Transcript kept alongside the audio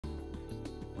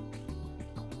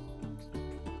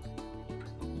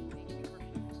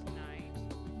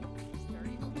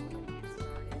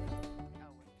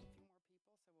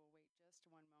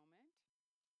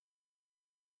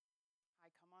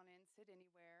sit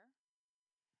anywhere.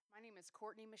 My name is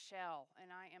Courtney Michelle, and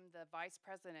I am the Vice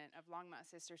President of Longmont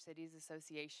Sister Cities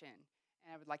Association.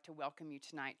 And I would like to welcome you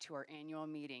tonight to our annual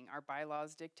meeting. Our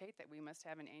bylaws dictate that we must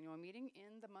have an annual meeting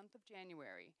in the month of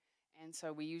January. And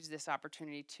so we use this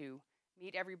opportunity to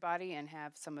meet everybody and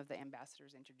have some of the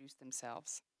ambassadors introduce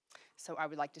themselves. So I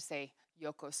would like to say,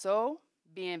 Yokoso,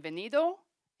 bienvenido,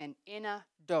 and Ina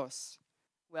dos.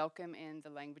 Welcome in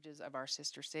the languages of our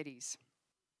sister cities.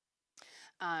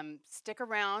 Stick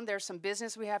around. There's some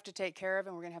business we have to take care of,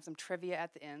 and we're going to have some trivia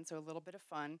at the end, so a little bit of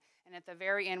fun. And at the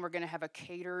very end, we're going to have a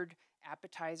catered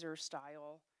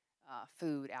appetizer-style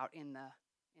food out in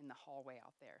the hallway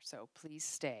out there. So please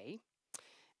stay.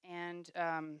 And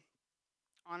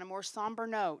on a more somber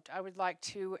note, I would like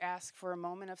to ask for a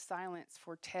moment of silence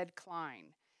for Ted Klein.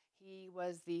 He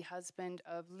was the husband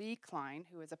of Lee Klein,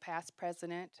 who is a past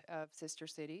president of Sister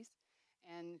Cities,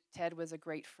 and Ted was a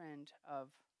great friend of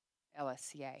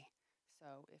LSCA. So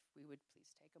if we would please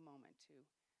take a moment to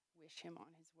wish him on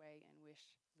his way and wish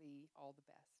Lee all the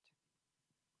best.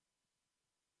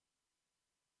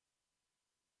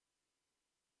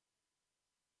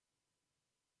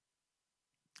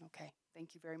 Okay,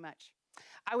 thank you very much.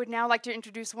 I would now like to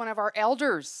introduce one of our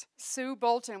elders, Sue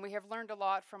Bolton. We have learned a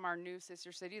lot from our new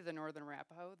sister city, the Northern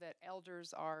Arapaho, that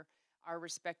elders are our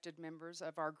respected members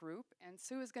of our group. And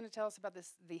Sue is going to tell us about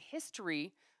the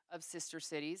history of sister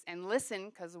cities. And listen,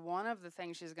 because one of the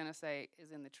things she's going to say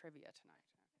is in the trivia tonight.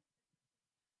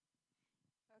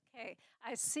 Okay,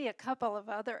 I see a couple of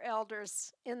other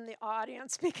elders in the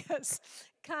audience because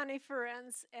Connie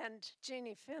Ferenz and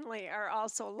Jeannie Finley are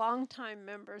also longtime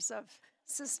members of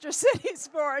Sister Cities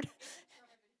Board.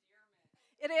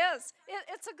 It is.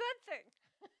 It's a good thing.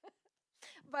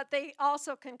 But they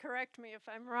also can correct me if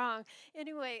I'm wrong.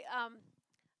 Anyway,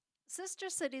 Sister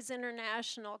Cities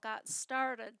International got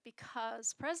started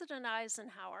because President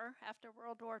Eisenhower, after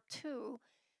World War II,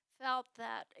 felt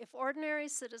that if ordinary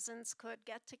citizens could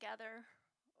get together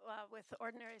with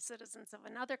ordinary citizens of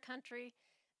another country,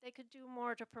 they could do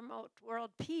more to promote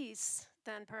world peace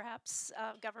than perhaps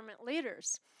government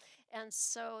leaders. And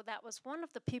so that was one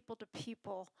of the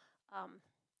people-to-people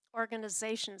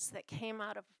organizations that came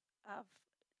out of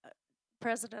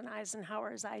President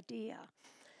Eisenhower's idea.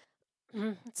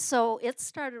 So it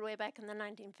started way back in the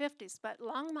 1950s, but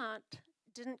Longmont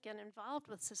didn't get involved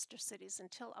with Sister Cities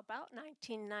until about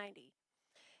 1990.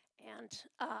 And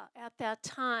at that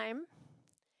time,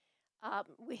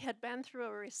 we had been through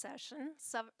a recession.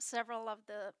 Several of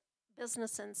the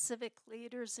business and civic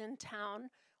leaders in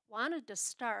town wanted to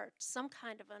start some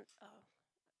kind of an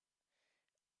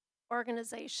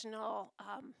organizational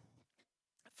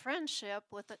friendship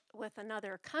with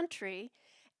another country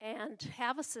and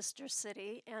have a sister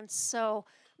city. And so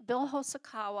Bill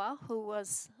Hosokawa, who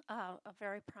was a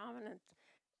very prominent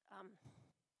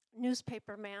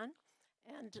newspaper man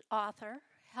and author,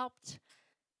 helped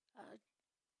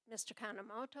Mr.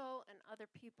 Kanemoto and other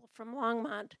people from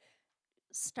Longmont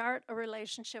start a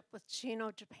relationship with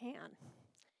Chino, Japan.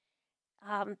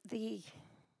 The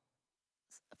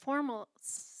formal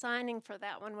signing for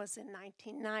that one was in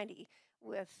 1990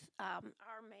 with our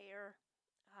mayor,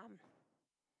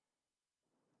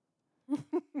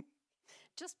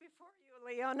 just before you,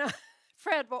 Leona,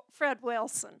 Fred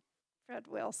Wilson. Fred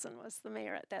Wilson was the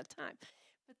mayor at that time.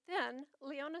 But then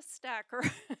Leona Stacker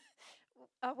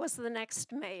was the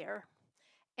next mayor,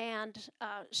 and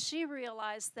she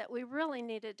realized that we really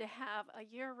needed to have a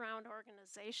year-round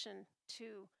organization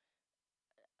to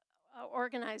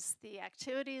organize the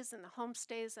activities and the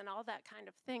homestays and all that kind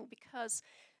of thing, because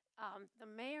the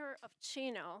mayor of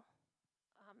Chino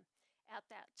at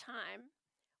that time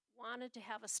wanted to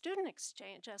have a student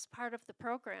exchange as part of the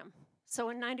program. So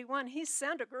in 91, he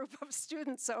sent a group of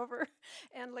students over,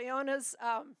 and Leona's,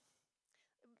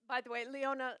 by the way,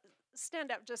 Leona,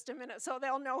 stand up just a minute so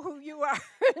they'll know who you are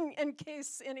in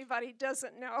case anybody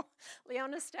doesn't know.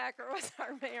 Leona Stacker was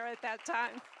our mayor at that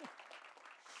time.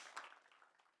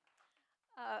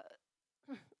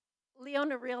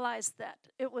 Leona realized that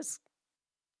it was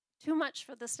too much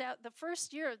for the staff. The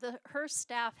first year, her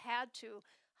staff had to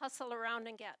hustle around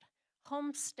and get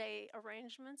homestay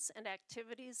arrangements and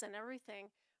activities and everything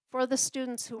for the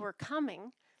students who were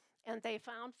coming. And they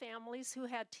found families who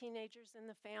had teenagers in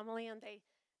the family, and they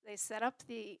set up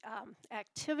the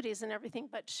activities and everything.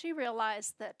 But she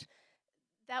realized that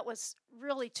that was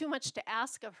really too much to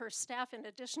ask of her staff in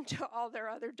addition to all their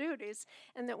other duties,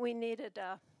 and that we needed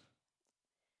a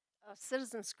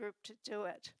citizens group to do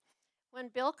it. When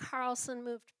Bill Carlson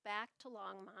moved back to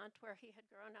Longmont, where he had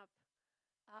grown up,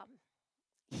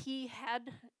 he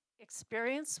had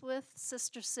experience with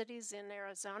sister cities in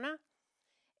Arizona,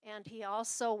 And he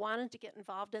also wanted to get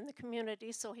involved in the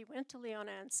community, so he went to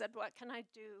Leona and said, "What can I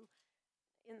do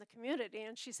in the community?"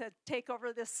 And she said, "Take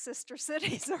over this Sister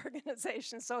Cities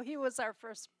organization." So he was our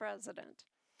first president.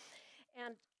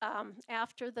 And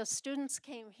after the students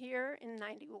came here in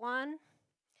 '91,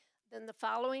 then the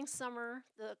following summer,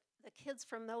 the kids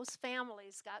from those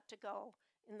families got to go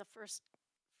in the first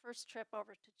trip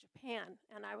over to Japan,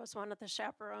 and I was one of the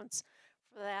chaperones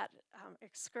for that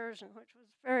excursion, which was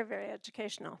very, very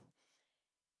educational.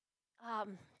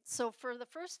 So for the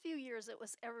first few years, it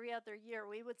was every other year.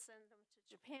 We would send them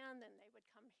to Japan, then they would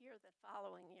come here the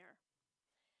following year.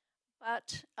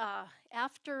 But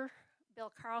after Bill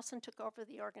Carlson took over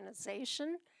the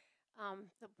organization,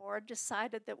 the board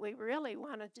decided that we really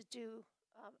wanted to do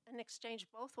an exchange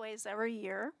both ways every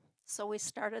year. So we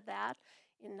started that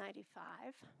in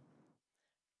 '95,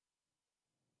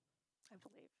 I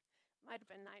believe. Might have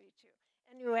been '92.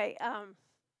 Anyway,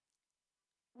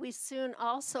 we soon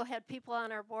also had people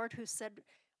on our board who said,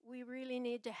 we really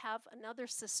need to have another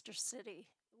sister city,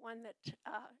 one that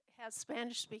has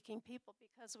Spanish-speaking people,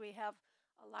 because we have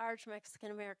a large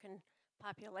Mexican-American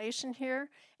population here,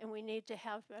 and we need to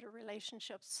have better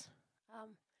relationships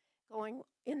going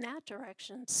in that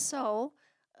direction. So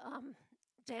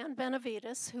Dan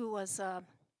Benavides, who was,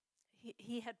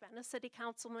 he had been a city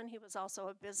councilman, he was also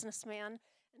a businessman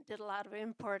and did a lot of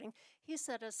importing. He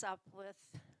set us up with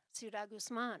Ciudad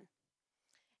Guzman.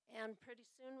 And pretty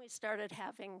soon we started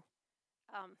having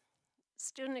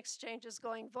student exchanges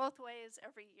going both ways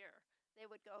every year. They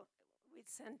would go, we'd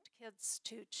send kids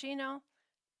to Chino,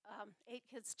 8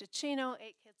 kids to Chino,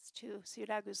 8 kids to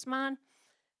Ciudad Guzman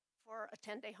for a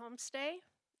 10-day homestay.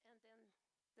 And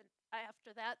then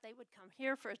after that, they would come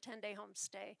here for a 10-day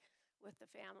homestay with the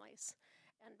families.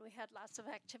 And we had lots of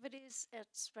activities.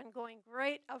 It's been going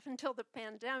great up until the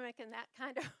pandemic, and that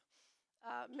kind of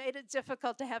made it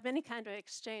difficult to have any kind of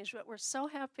exchange. But we're so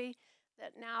happy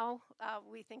that now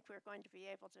we think we're going to be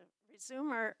able to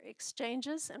resume our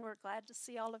exchanges, and we're glad to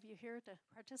see all of you here to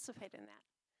participate in that.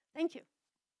 Thank you.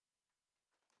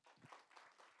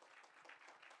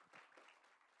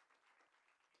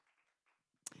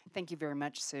 Thank you very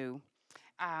much, Sue.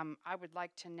 I would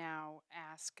like to now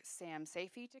ask Sam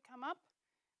Safey to come up,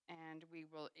 and we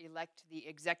will elect the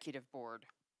executive board.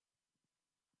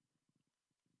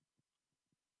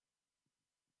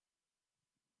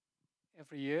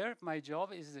 Every year, my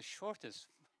job is the shortest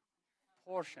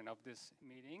portion of this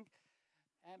meeting.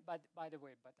 But by the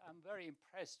way, I'm very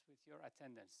impressed with your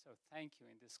attendance. So thank you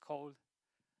in this cold.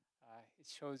 It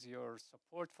shows your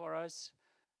support for us.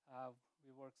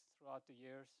 We worked throughout the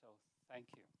year, so thank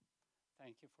you.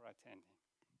 Thank you for attending.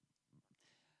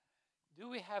 Do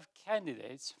we have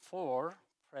candidates for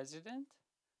president,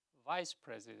 vice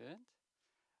president,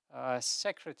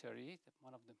 secretary,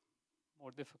 one of the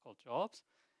more difficult jobs,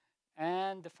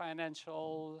 and the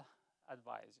financial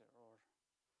advisor or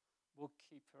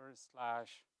bookkeeper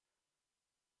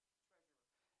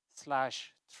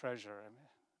slash treasurer,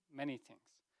 many things.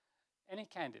 Any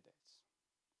candidates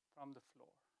from the floor?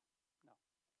 No.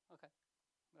 Okay.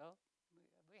 Well,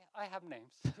 I have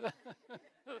names.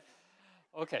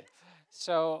 Okay.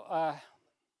 So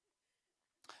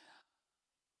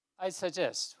I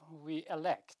suggest we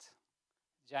elect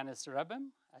Janice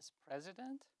Rebem as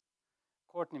president,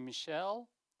 Courtney Michelle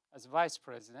as vice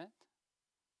president,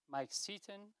 Mike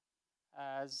Seaton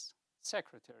as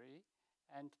secretary,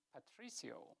 and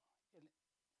Patricio,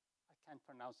 I can't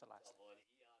pronounce the last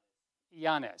name,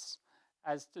 Yanes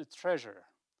as the treasurer.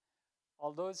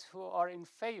 All those who are in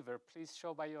favor, please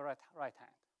show by your right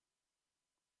hand.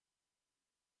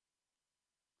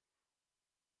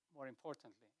 More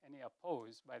importantly, any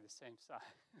opposed by the same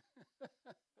side.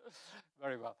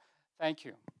 Very well. Thank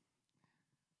you.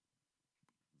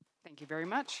 Thank you very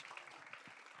much.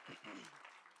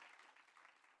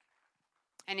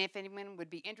 And if anyone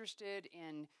would be interested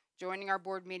in joining our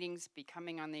board meetings,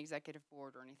 becoming on the executive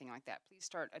board or anything like that, please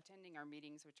start attending our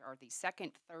meetings, which are the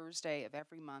second Thursday of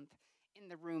every month in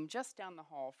the room just down the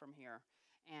hall from here.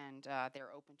 And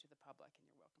they're open to the public, and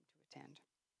you're welcome to attend.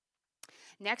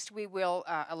 Next, we will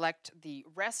elect the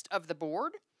rest of the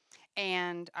board.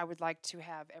 And I would like to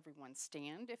have everyone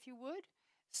stand, if you would.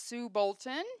 Sue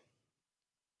Bolton,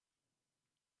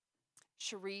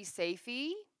 Cherie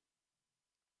Safey,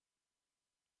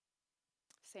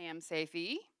 Sam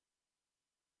Safey,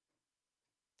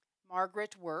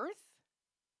 Margaret Worth,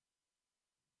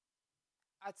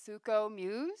 Atsuko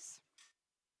Muse,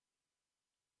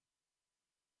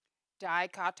 Dai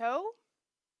Kato,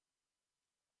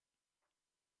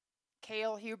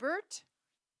 Cale Hubert,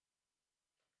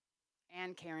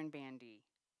 and Karen Bandy.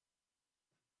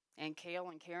 And Kale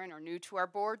and Karen are new to our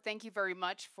board. Thank you very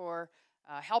much for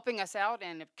helping us out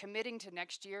and committing to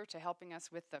next year to helping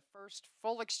us with the first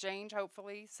full exchange,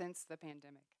 hopefully, since the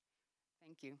pandemic.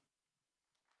 Thank you.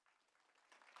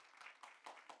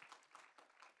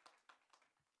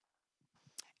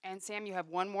 And Sam, you have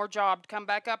one more job. Come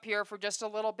back up here for just a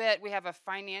little bit. We have a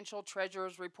financial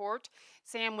treasurer's report.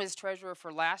 Sam was treasurer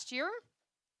for last year.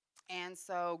 And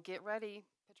so get ready,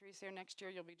 Patricia, next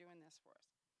year you'll be doing this for us.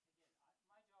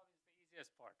 My job is the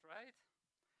easiest part, right?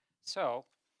 So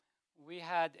we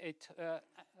had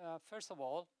first of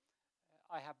all,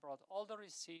 I have brought all the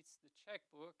receipts, the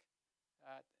checkbook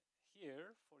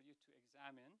here for you to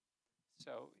examine.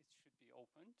 So it should be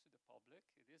open to the public.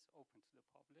 It is open to the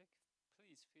public.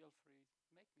 Please feel free.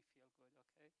 Make me feel good,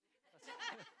 okay?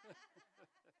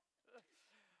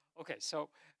 Okay, so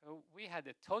we had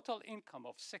a total income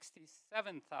of $67,637.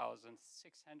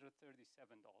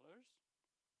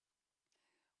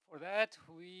 For that,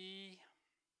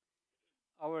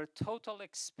 our total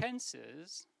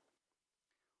expenses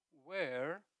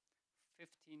were $59,608.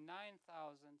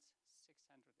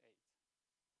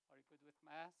 Are you good with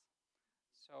math?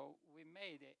 So we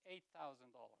made $8,000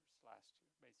 last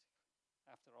year, basically,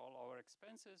 after all our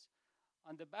expenses.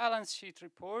 On the balance sheet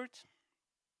report,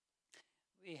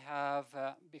 we have,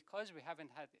 because we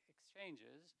haven't had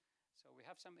exchanges, so we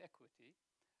have some equity,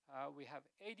 we have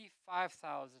 $85,511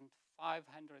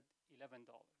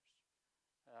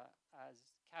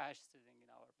 as cash sitting in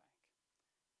our bank.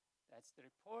 That's the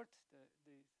report. The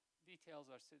details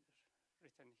are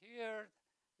written here.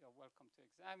 You're welcome to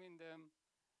examine them,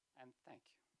 and thank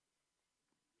you.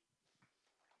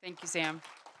 Thank you, Sam.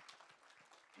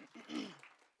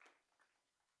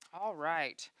 All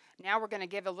right. Now we're going to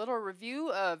give a little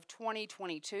review of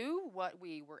 2022, what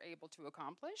we were able to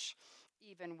accomplish,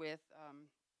 even with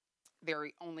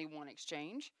only one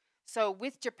exchange. So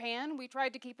with Japan, we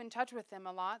tried to keep in touch with them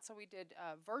a lot. So we did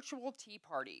virtual tea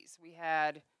parties. We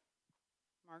had,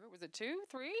 Margaret, was it 2,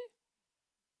 3? I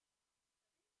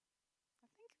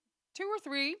think 2 or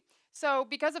 3. So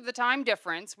because of the time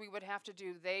difference,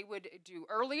 they would do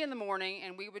early in the morning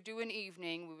and we would do an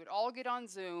evening. We would all get on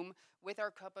Zoom with our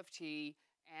cup of tea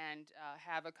and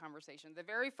have a conversation. The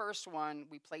very first one,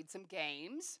 we played some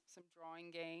games, some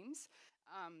drawing games.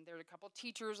 There were a couple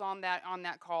teachers on that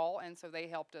call, and so they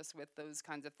helped us with those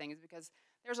kinds of things because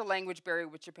there's a language barrier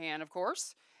with Japan, of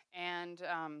course, and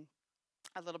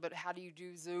a little bit how do you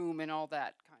do Zoom and all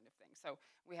that kind of thing. So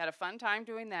we had a fun time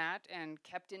doing that and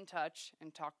kept in touch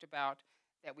and talked about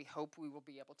that we hope we will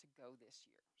be able to go this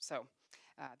year. So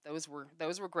those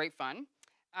were great fun.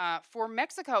 For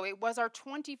Mexico, it was our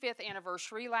 25th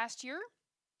anniversary last year.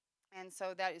 And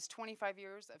so that is 25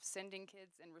 years of sending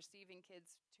kids and receiving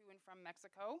kids to and from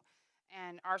Mexico.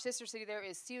 And our sister city there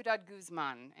is Ciudad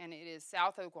Guzman, and it is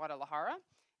south of Guadalajara.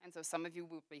 And so some of you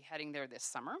will be heading there this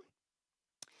summer.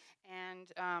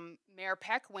 And Mayor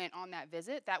Peck went on that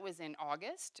visit. That was in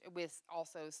August with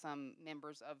also some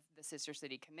members of the Sister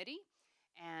City Committee.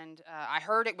 And I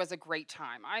heard it was a great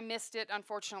time. I missed it,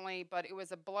 unfortunately, but it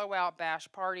was a blowout bash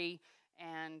party.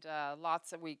 And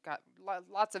we got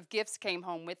lots of gifts came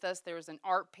home with us. There's an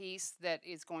art piece that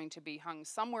is going to be hung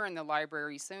somewhere in the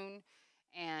library soon.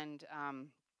 And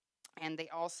they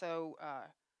also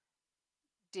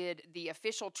did the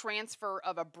official transfer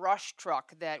of a brush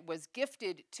truck that was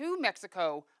gifted to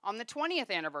Mexico on the 20th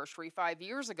anniversary 5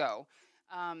 years ago.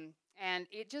 And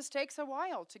it just takes a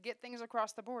while to get things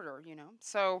across the border,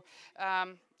 So,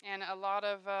 and a lot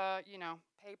of,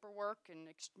 paperwork and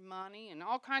money and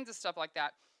all kinds of stuff like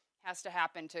that has to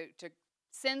happen to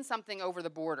send something over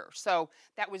the border. So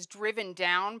that was driven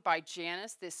down by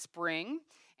Janice this spring.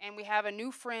 And we have a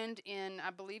new friend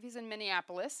I believe he's in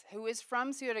Minneapolis, who is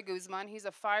from Ciudad Guzman. He's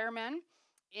a fireman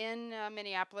in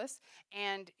Minneapolis,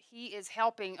 and he is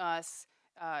helping us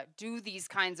do these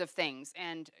kinds of things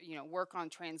and, work on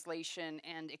translation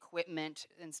and equipment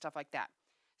and stuff like that.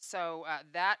 So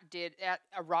that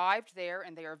arrived there,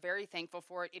 and they are very thankful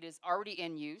for it. It is already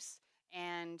in use.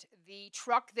 And the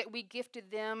truck that we gifted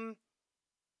them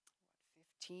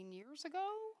 15 years ago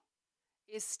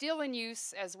is still in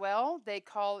use as well. They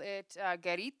call it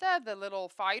Garita, the little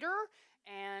fighter.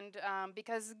 And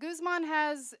because Guzman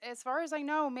has, as far as I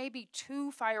know, maybe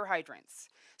 2 fire hydrants.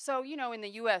 So, in the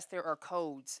U.S., there are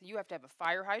codes. You have to have a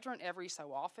fire hydrant every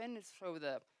so often so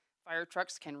the fire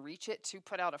trucks can reach it to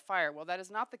put out a fire. Well, that is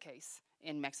not the case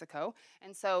in Mexico.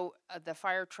 And so the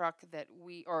fire truck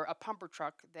or a pumper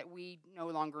truck that we no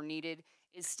longer needed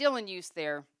is still in use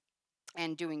there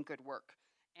and doing good work.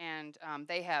 And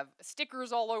they have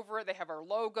stickers all over it. They have our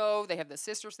logo. They have the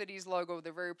Sister Cities logo.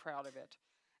 They're very proud of it.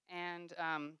 And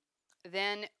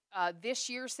Then this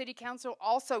year, City Council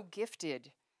also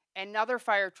gifted another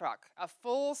fire truck, a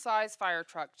full-size fire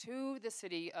truck, to the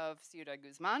city of Ciudad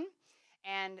Guzman.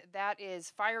 And that is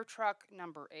fire truck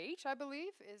number 8, I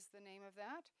believe, is the name of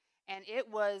that. And it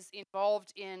was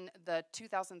involved in the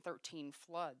 2013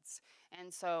 floods.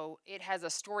 And so it has a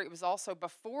story. It was also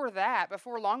before that,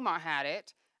 before Longmont had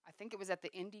it, I think it was at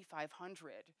the Indy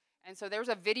 500. And so there's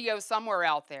a video somewhere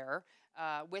out there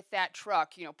with that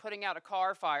truck, putting out a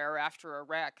car fire after a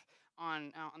wreck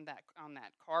on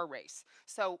that car race.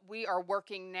 So we are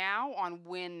working now on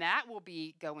when that will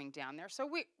be going down there. So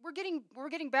we're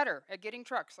getting better at getting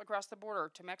trucks across the border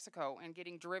to Mexico and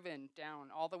getting driven down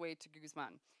all the way to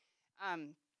Guzman.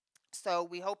 So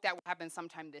we hope that will happen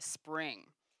sometime this spring.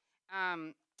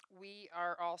 We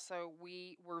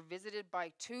were visited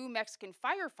by 2 Mexican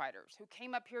firefighters who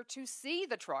came up here to see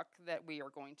the truck that we are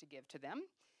going to give to them.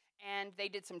 And they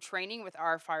did some training with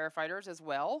our firefighters as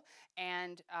well.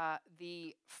 And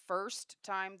the first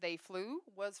time they flew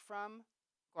was from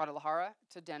Guadalajara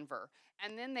to Denver.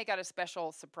 And then they got a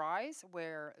special surprise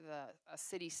where a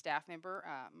city staff member,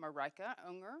 Marika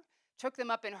Unger, took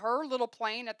them up in her little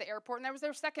plane at the airport, and that was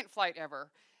their second flight ever.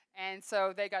 And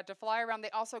so they got to fly around. They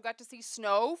also got to see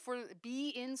be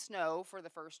in snow for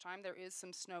the first time. There is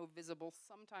some snow visible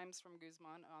sometimes from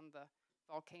Guzman on the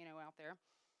volcano out there.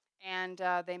 And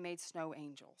they made snow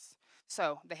angels.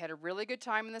 So they had a really good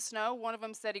time in the snow. One of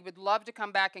them said he would love to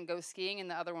come back and go skiing, and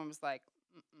the other one was like,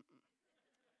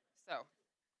 So,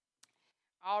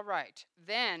 all right.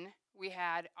 Then we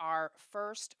had our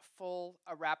first full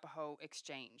Arapaho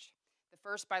exchange, the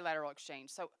first bilateral exchange.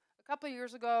 So a couple of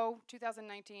years ago,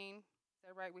 2019, is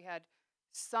that right? We had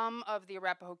some of the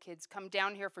Arapaho kids come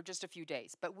down here for just a few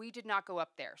days, but we did not go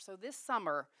up there. So this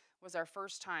summer was our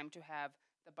first time to have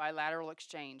the bilateral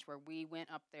exchange, where we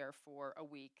went up there for a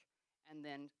week, and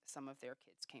then some of their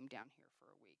kids came down here for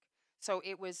a week. So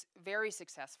it was very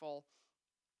successful.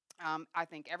 I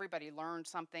think everybody learned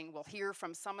something. We'll hear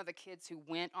from some of the kids who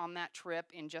went on that trip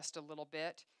in just a little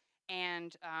bit.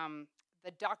 And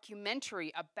the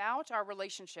documentary about our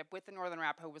relationship with the Northern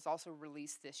Arapaho was also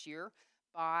released this year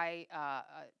by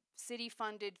city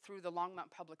funded through the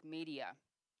Longmont Public Media.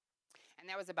 And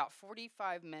that was about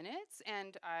 45 minutes,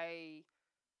 and I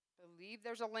believe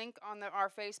there's a link on our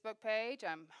Facebook page.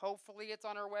 Hopefully it's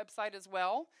on our website as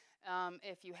well.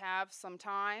 If you have some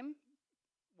time,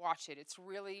 watch it. It's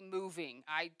really moving.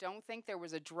 I don't think there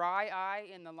was a dry eye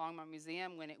in the Longmont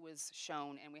Museum when it was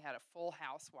shown, and we had a full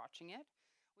house watching it.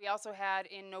 We also had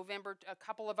in November a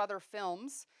couple of other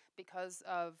films because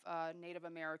of Native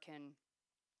American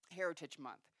Heritage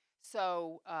Month.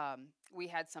 So we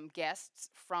had some guests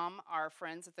from our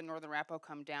friends at the Northern Arapaho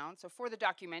come down. So for the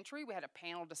documentary, we had a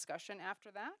panel discussion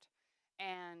after that.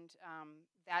 And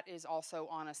that is also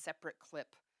on a separate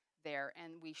clip there.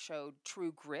 And we showed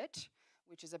True Grit,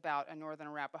 which is about a Northern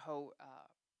Arapaho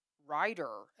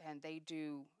rider. And they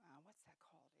do, what's that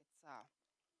called?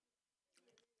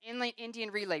 It's Indian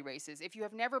relay races. If you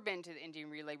have never been to the Indian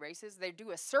relay races, they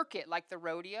do a circuit like the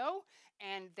rodeo,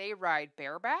 and they ride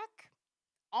bareback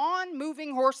on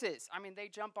moving horses. I mean, they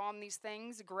jump on these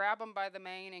things, grab them by the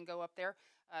mane, and go up there.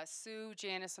 Sue,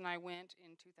 Janice, and I went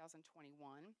in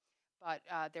 2021, but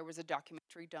there was a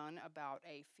documentary done about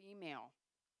a female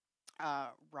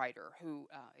rider who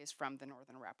is from the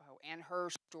Northern Arapaho and her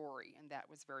story, and that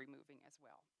was very moving as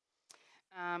well.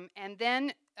 And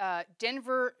then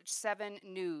Denver 7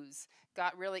 News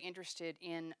got really interested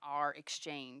in our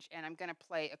exchange, and I'm going to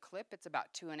play a clip. It's about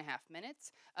 2.5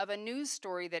 minutes of a news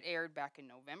story that aired back in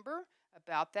November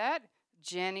about that.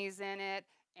 Jenny's in it,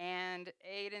 and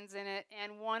Aiden's in it,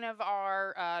 and one of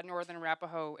our Northern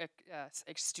Arapaho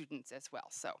students as well.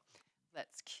 So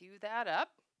let's cue that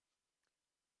up.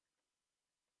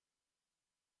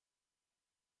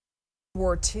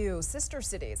 War II, sister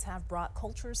cities have brought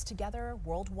cultures together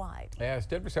worldwide. As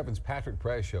Denver 7's Patrick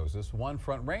Perez shows us, one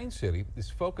Front Range city is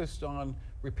focused on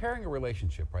repairing a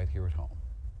relationship right here at home.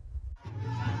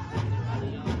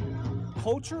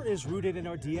 Culture is rooted in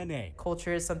our DNA.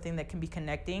 Culture is something that can be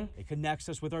connecting. It connects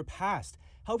us with our past,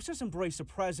 helps us embrace the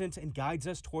present, and guides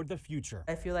us toward the future.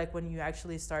 I feel like when you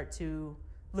actually start to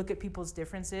look at people's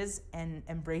differences and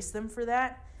embrace them for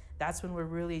that, that's when we're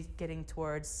really getting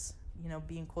towards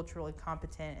being culturally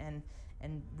competent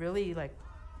and really like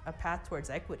a path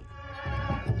towards equity.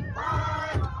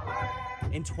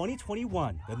 In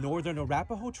 2021, the Northern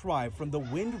Arapaho tribe from the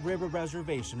Wind River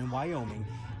Reservation in Wyoming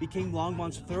became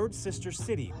Longmont's third sister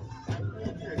city.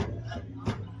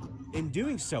 In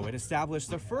doing so, it established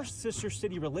the first sister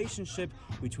city relationship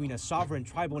between a sovereign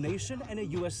tribal nation and a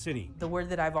U.S. city. The word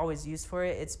that I've always used for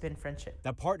it, it's been friendship.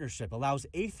 The partnership allows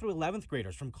 8th through 11th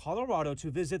graders from Colorado to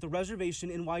visit the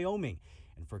reservation in Wyoming,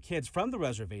 and for kids from the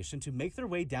reservation to make their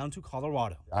way down to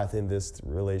Colorado. I think this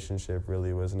relationship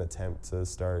really was an attempt to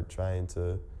start trying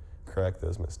to correct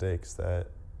those mistakes that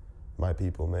my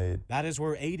people made. That is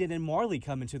where Aiden and Marley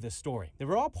come into this story. They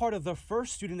were all part of the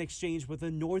first student exchange with the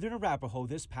Northern Arapaho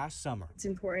this past summer. It's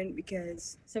important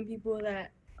because some people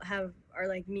that are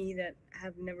like me that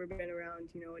have never been around,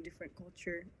 a different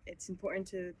culture. It's important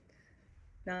to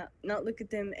not look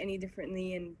at them any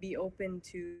differently and be open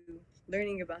to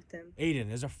learning about them.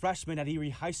 Aiden is a freshman at Erie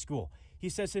High School. He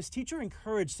says his teacher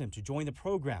encouraged him to join the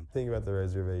program. Think about the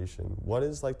reservation. What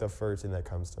is like the first thing that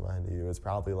comes to mind to you? It's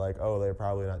probably like, oh, they're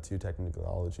probably not too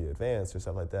technology advanced or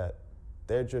stuff like that.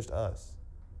 They're just us.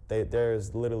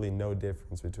 There's literally no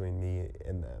difference between me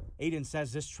and them. Aiden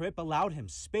says this trip allowed him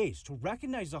space to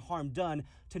recognize the harm done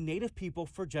to Native people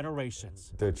for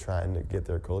generations. They're trying to get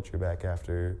their culture back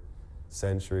after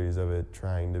centuries of it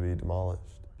trying to be demolished.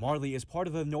 Marley is part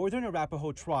of the Northern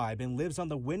Arapaho tribe and lives on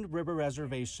the Wind River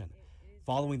Reservation.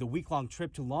 Following the week-long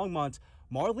trip to Longmont,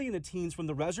 Marley and the teens from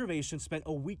the reservation spent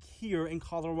a week here in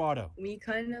Colorado. We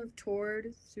kind of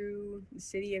toured through the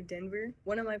city of Denver.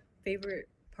 One of my favorite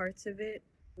parts of it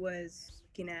was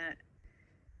looking at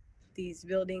these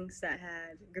buildings that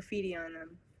had graffiti on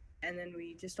them. And then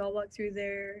we just all walked through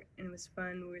there, and it was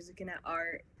fun. We were looking at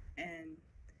art, and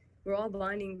we're all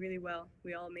bonding really well.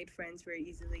 We all made friends very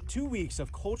easily. 2 weeks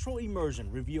of cultural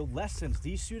immersion revealed lessons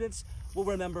these students will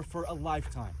remember for a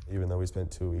lifetime. Even though we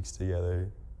spent 2 weeks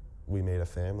together, we made a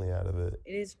family out of it.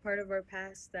 It is part of our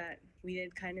past that we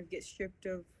did kind of get stripped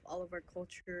of all of our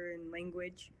culture and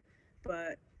language.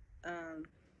 But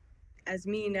as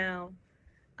me now,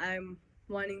 I'm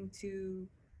wanting to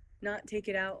not take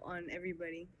it out on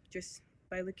everybody. Just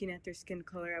by looking at their skin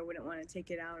color, I wouldn't want to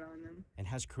take it out on them. And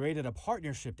has created a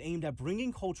partnership aimed at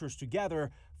bringing cultures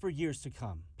together for years to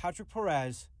come. Patrick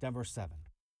Perez, Denver 7.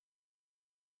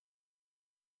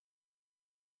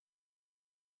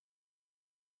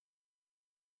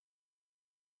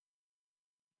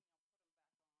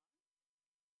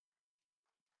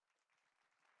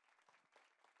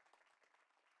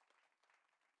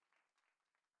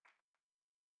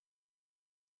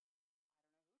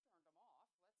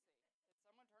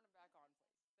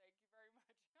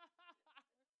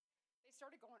 They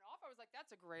started going off. I was like,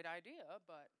 that's a great idea,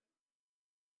 but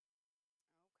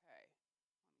okay.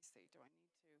 Let me see. Do I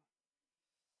need to?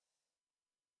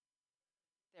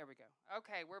 There we go.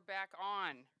 Okay, we're back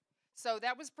on. So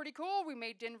that was pretty cool. We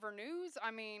made Denver news. I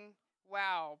mean,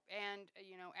 wow. And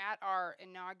at our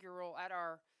inaugural, at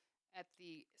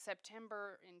the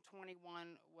September in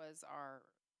 21 was our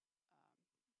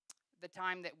the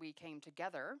time that we came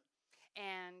together,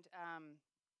 and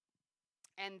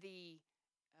the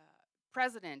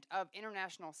president of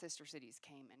International Sister Cities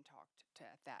came and talked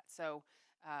at that. So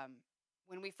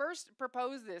when we first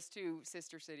proposed this to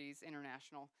Sister Cities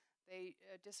International, they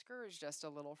discouraged us a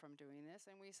little from doing this,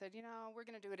 and we said, we're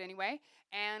going to do it anyway,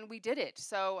 and we did it.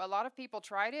 So a lot of people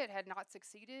tried it, had not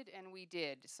succeeded, and we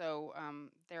did. So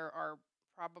there are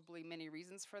probably many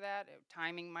reasons for that.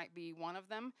 Timing might be one of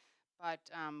them, but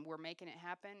we're making it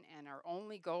happen, and our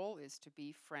only goal is to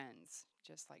be friends,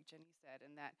 just like Jenny said,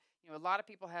 and that a lot of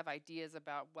people have ideas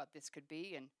about what this could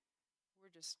be, and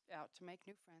we're just out to make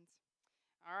new friends.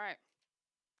 All right.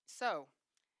 So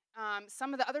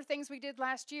some of the other things we did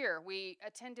last year, we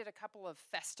attended a couple of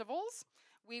festivals.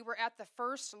 We were at the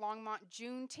first Longmont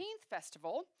Juneteenth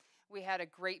Festival. We had a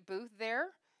great booth there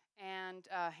and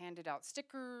handed out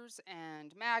stickers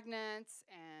and magnets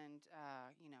and,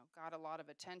 got a lot of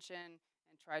attention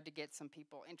and tried to get some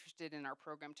people interested in our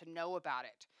program to know about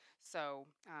it. So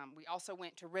we also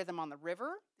went to Rhythm on the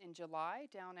River in July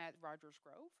down at Rogers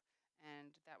Grove,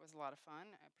 and that was a lot of fun.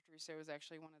 Patricia was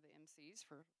actually one of the MCs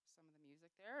for some of the music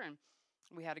there, and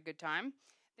we had a good time.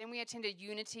 Then we attended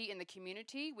Unity in the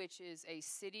Community, which is a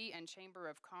city and Chamber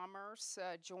of Commerce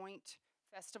joint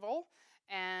festival,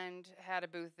 and had a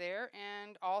booth there,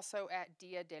 and also at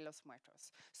Dia de los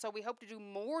Muertos. So we hope to do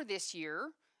more this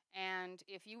year, and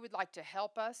if you would like to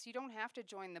help us, you don't have to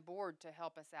join the board to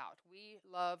help us out. We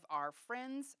love our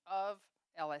friends of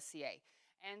LSCA.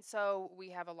 And so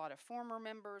we have a lot of former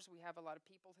members. We have a lot of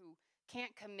people who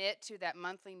can't commit to that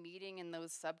monthly meeting in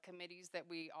those subcommittees that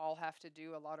we all have to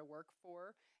do a lot of work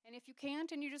for. And if you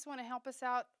can't and you just want to help us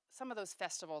out, some of those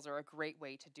festivals are a great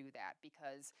way to do that,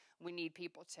 because we need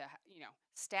people to,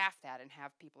 staff that and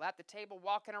have people at the table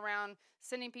walking around,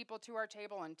 sending people to our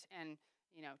table and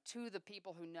to the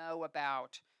people who know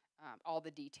about all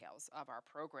the details of our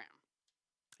program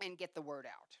and get the word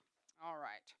out. All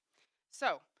right.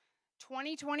 So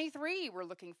 2023, we're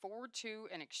looking forward to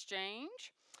an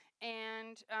exchange.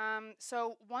 And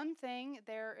so one thing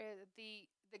there is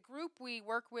the group we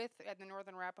work with at the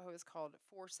Northern Arapahoe is called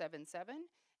 477,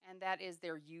 and that is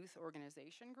their youth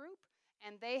organization group.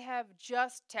 And they have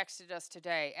just texted us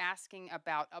today asking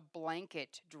about a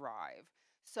blanket drive.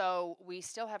 So we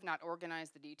still have not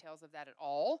organized the details of that at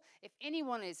all. If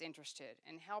anyone is interested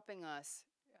in helping us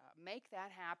make that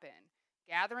happen,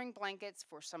 gathering blankets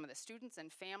for some of the students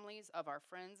and families of our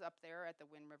friends up there at the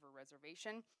Wind River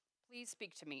Reservation, please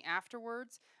speak to me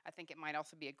afterwards. I think it might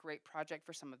also be a great project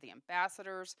for some of the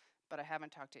ambassadors, but I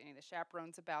haven't talked to any of the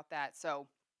chaperones about that. So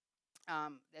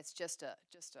it's just a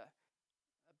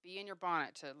bee in your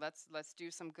bonnet to let's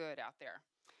do some good out there.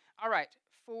 All right.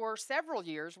 For several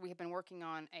years, we have been working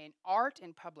on an art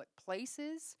in public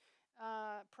places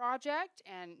project,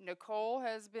 and Nicole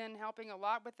has been helping a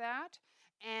lot with that.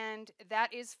 And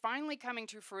that is finally coming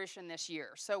to fruition this year.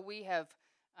 So we have,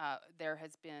 there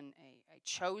has been a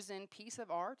chosen piece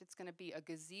of art. It's going to be a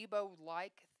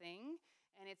gazebo-like thing,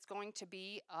 and it's going to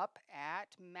be up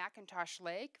at McIntosh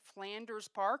Lake, Flanders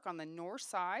Park on the north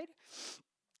side.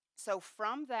 So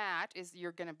from that is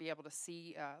you're going to be able to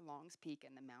see Longs Peak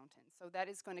and the mountains. So that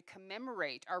is going to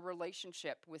commemorate our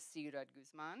relationship with Ciudad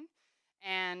Guzman,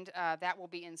 and that will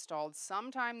be installed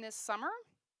sometime this summer,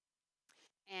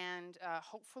 and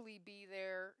hopefully be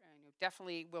there. And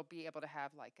definitely we'll be able to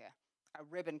have like a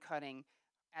ribbon cutting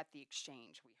at the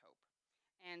exchange, we hope.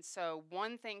 And so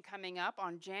one thing coming up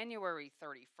on January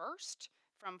 31st,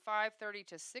 from 5:30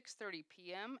 to 6:30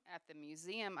 p.m. at the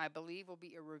museum, I believe, will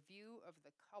be a review of the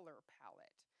color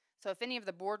palette. So if any of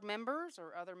the board members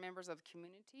or other members of the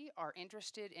community are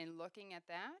interested in looking at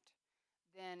that,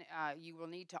 then you will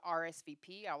need to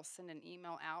RSVP. I will send an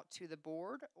email out to the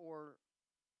board or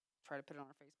try to put it on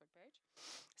our Facebook page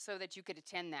so that you could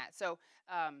attend that. So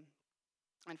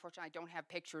unfortunately, I don't have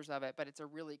pictures of it, but it's a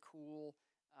really cool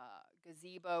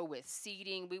gazebo with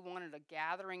seating. We wanted a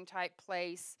gathering type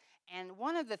place. And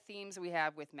one of the themes we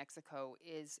have with Mexico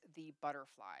is the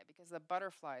butterfly, because the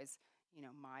butterflies,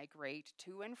 migrate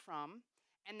to and from,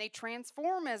 and they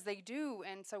transform as they do.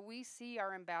 And so we see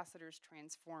our ambassadors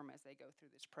transform as they go through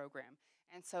this program.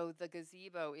 And so the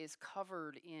gazebo is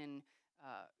covered in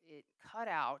cut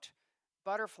out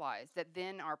butterflies that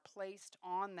then are placed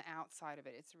on the outside of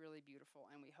it. It's really beautiful,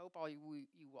 and we hope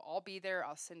you will all be there.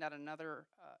 I'll send out another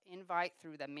invite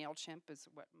through the MailChimp, is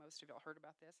what most of y'all heard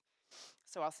about this.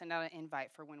 So I'll send out an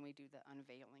invite for when we do the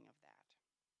unveiling of that.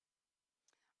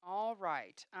 All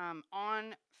right.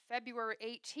 On February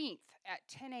 18th at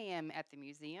 10 a.m. at the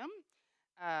museum,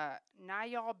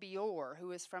 Nayal Bior,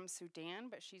 who is from Sudan,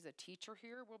 but she's a teacher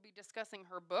here, will be discussing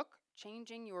her book,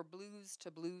 Changing Your Blues to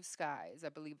Blue Skies. I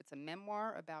believe it's a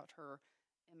memoir about her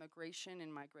immigration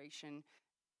and migration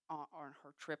on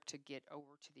her trip to get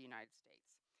over to the United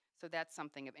States. So that's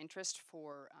something of interest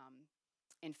for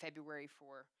in February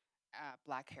for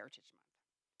Black Heritage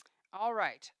Month. All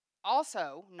right.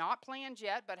 Also, not planned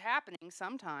yet, but happening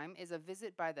sometime, is a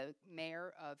visit by the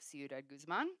mayor of Ciudad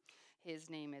Guzman. His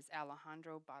name is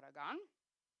Alejandro Barragan.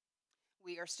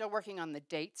 We are still working on the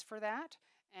dates for that,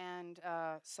 and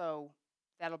so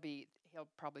he'll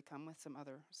probably come with some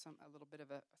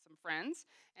friends,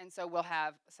 and so we'll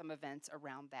have some events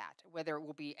around that. Whether it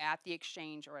will be at the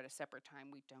exchange or at a separate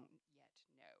time, we don't yet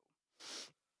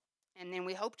know. And then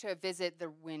we hope to visit the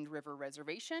Wind River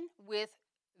Reservation with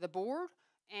the board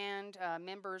and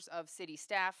members of city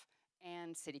staff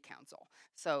and city council.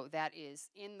 So that is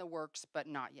in the works, but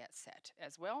not yet set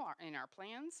as well in our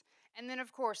plans. And then,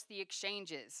 of course, the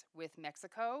exchanges with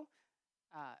Mexico,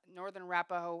 Northern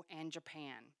Arapahoe, and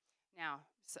Japan. Now,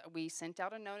 so we sent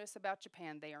out a notice about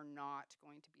Japan. They are not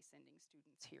going to be sending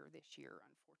students here this year,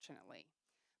 unfortunately.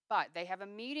 But they have a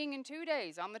meeting in 2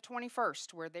 days on the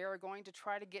 21st where they are going to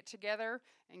try to get together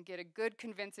and get a good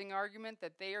convincing argument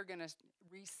that they are going to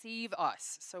receive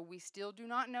us. So we still do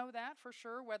not know that for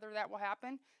sure, whether that will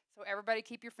happen. So everybody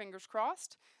keep your fingers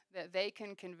crossed that they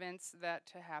can convince that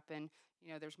to happen.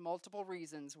 There's multiple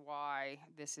reasons why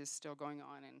this is still going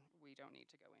on, and we don't need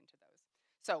to go into those.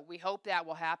 So we hope that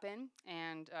will happen,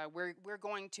 and we're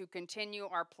going to continue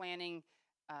our planning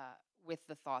with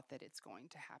the thought that it's going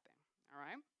to happen. All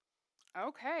right?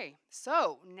 Okay,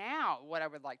 so now what I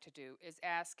would like to do is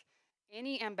ask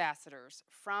any ambassadors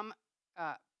from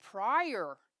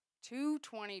prior to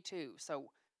 22.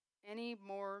 So any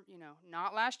more,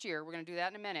 not last year. We're going to do that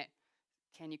in a minute.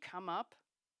 Can you come up?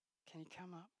 Can you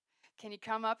come up? Can you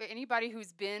come up? Anybody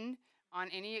who's been on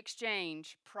any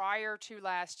exchange prior to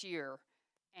last year,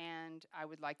 And I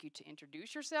would like you to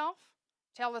introduce yourself,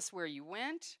 tell us where you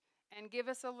went, and give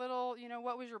us a little,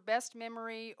 what was your best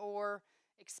memory or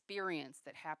experience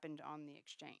that happened on the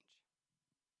exchange?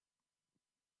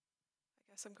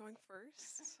 I guess I'm going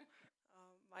first.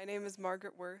 My name is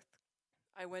Margaret Worth.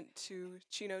 I went to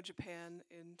Chino, Japan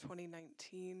in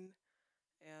 2019.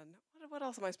 And what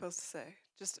else am I supposed to say?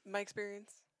 Just my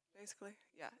experience, basically.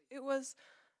 Yeah, it was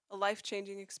a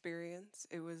life-changing experience.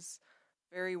 It was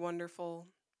very wonderful.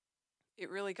 It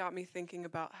really got me thinking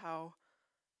about how,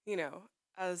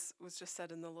 as was just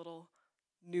said in the little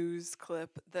news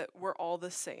clip, that we're all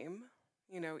the same.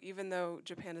 Even though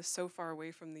Japan is so far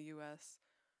away from the US,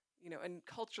 and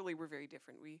culturally we're very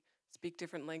different. We speak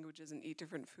different languages and eat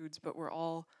different foods, but we're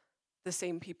all the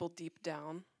same people deep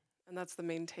down. And that's the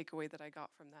main takeaway that I got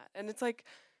from that. And it's like,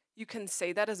 you can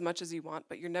say that as much as you want,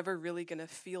 but you're never really going to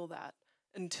feel that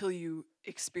until you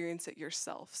experience it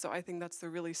yourself. So I think that's the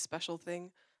really special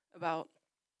thing about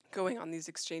going on these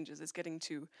exchanges, is getting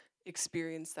to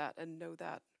experience that and know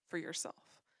that for yourself.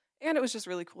 And it was just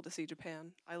really cool to see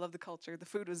Japan. I love the culture. The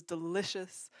food was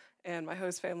delicious, and my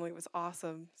host family was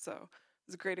awesome. So it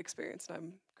was a great experience, and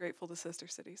I'm grateful to Sister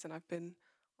Cities, and I've been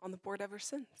on the board ever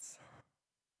since.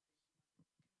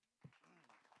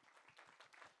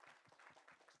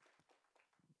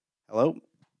 Hello,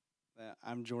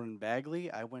 I'm Jordan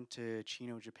Bagley. I went to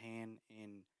Chino, Japan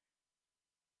in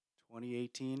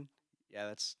 2018. Yeah,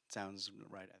 that sounds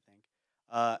right, I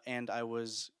think. And I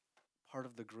was part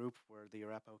of the group where the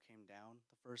Arapaho came down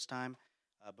the first time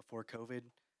before COVID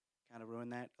kind of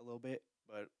ruined that a little bit.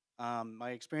 But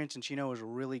my experience in Chino was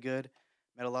really good.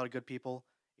 Met a lot of good people,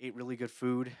 ate really good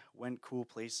food, went cool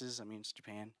places. I mean, it's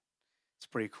Japan. It's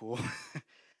pretty cool.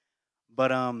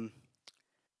 But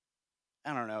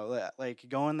I don't know, like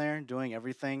going there, doing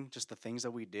everything, just the things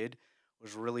that we did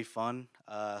was really fun.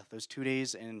 Those 2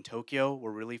 days in Tokyo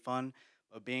were really fun,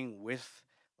 but being with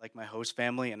like my host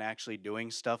family and actually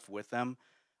doing stuff with them,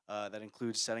 that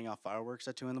includes setting off fireworks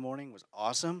at 2 in the morning, was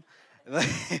awesome.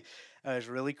 It was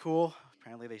really cool.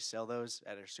 Apparently, they sell those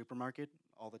at a supermarket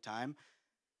all the time.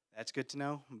 That's good to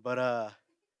know. But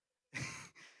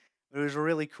it was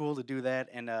really cool to do that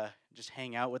and just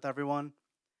hang out with everyone.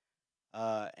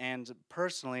 And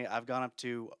personally, I've gone up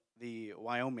to the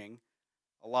Wyoming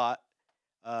a lot,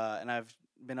 and I've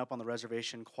been up on the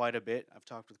reservation quite a bit. I've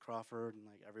talked with Crawford and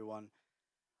like everyone,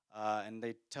 and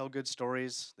they tell good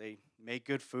stories. They make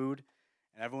good food,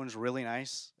 and everyone's really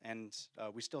nice. And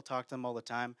we still talk to them all the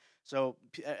time. So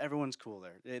everyone's cool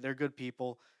there. They're good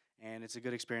people, and it's a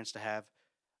good experience to have.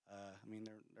 I mean,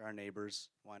 they're our neighbors.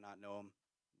 Why not know them?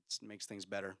 It makes things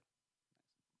better.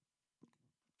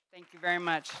 Thank you very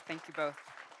much. Thank you both.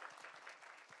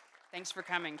 Thanks for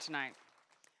coming tonight.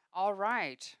 All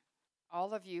right.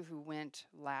 All of you who went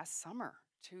last summer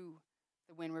to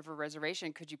the Wind River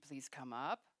Reservation, could you please come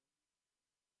up?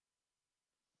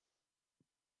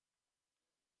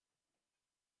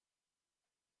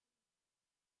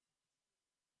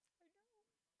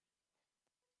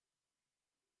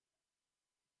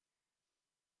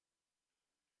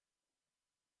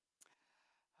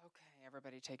 Okay,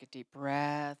 everybody take a deep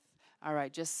breath. All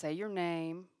right, just say your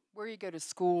name, where you go to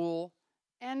school,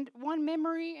 and one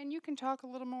memory, and you can talk a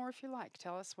little more if you like.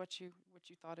 Tell us what you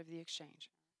thought of the exchange.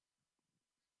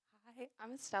 Hi,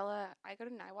 I'm Estella. I go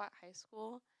to Niwot High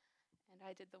School, and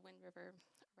I did the Wind River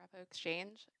Repo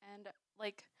Exchange. And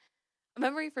like a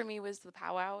memory for me was the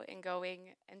powwow and going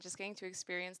and just getting to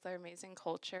experience their amazing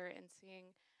culture and seeing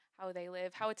how they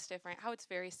live, how it's different, how it's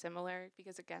very similar.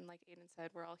 Because again, like Aiden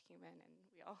said, we're all human and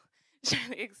we all share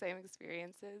the same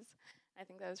experiences. I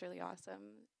think that was really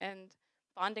awesome. And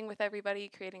bonding with everybody,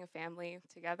 creating a family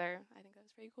together, I think that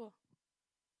was pretty cool.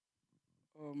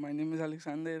 My name is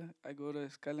Alexander. I go to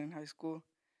Skyline High School.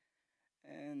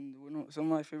 And some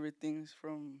of my favorite things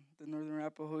from the Northern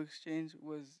Arapaho Exchange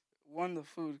was one, the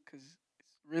food, because it's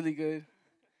really good.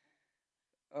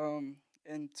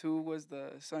 And two was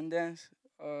the Sundance.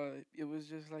 It was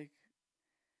just like,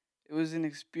 it was an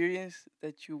experience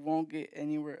that you won't get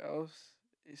anywhere else.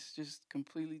 It's just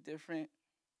completely different.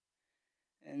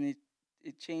 And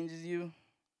it changes you.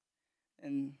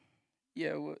 And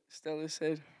yeah, what Stella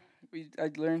said,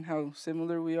 I learned how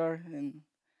similar we are and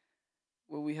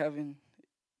what we have in,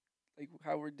 like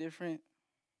how we're different.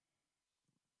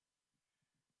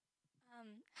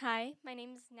 Hi, my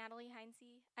name is Natalie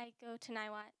Heinze. I go to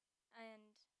Niwot,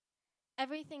 and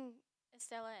everything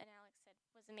Estella and Alex said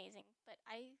was amazing. But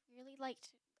I really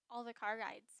liked all the car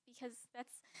rides because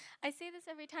I say this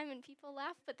every time and people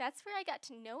laugh, but that's where I got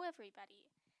to know everybody.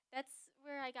 That's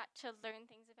where I got to learn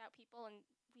things about people, and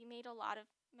we made a lot of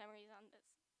memories on this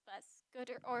bus,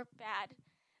 good or bad.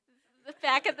 the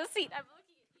back of the seat. I'm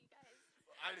looking at you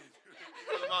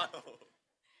guys.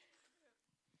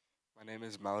 My name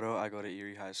is Mauro. I go to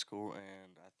Erie High School,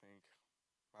 and I think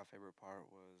my favorite part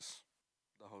was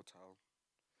the hotel.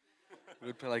 We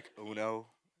would play like Uno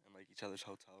in like each other's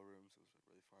hotel rooms. It was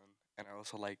really fun, and I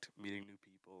also liked meeting new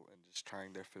people and just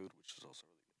trying their food, which was also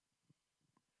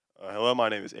really Hello, my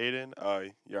name is Aiden.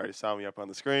 You already saw me up on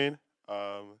the screen.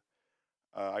 I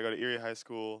go to Erie High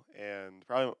School, and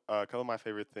probably a couple of my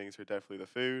favorite things are definitely the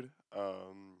food.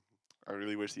 I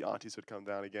really wish the aunties would come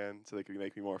down again so they could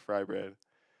make me more fry bread.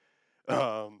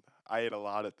 I ate a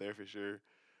lot up there for sure.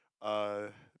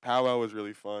 Powwow was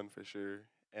really fun for sure.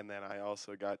 And then I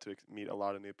also got to meet a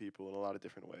lot of new people in a lot of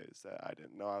different ways that I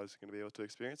didn't know I was going to be able to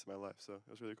experience in my life. So it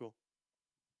was really cool.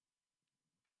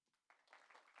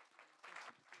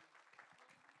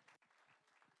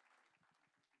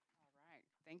 All right.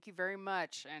 Thank you very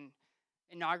much. And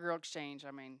inaugural exchange,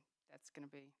 I mean,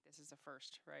 this is a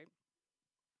first, right?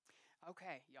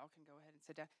 Okay, y'all can go ahead and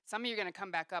sit down. Some of you are going to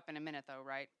come back up in a minute, though,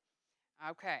 right?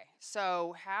 Okay,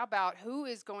 so how about who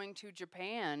is going to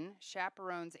Japan?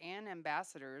 Chaperones and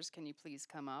ambassadors, can you please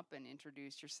come up and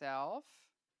introduce yourself?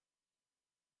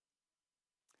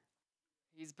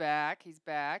 He's back,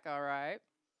 all right.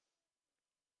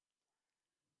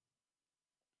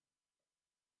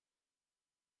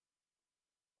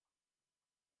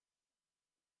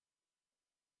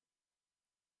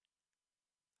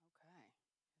 Okay,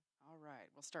 all right,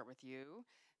 we'll start with you.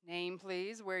 Name,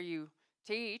 please, where you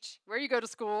teach, where you go to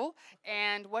school,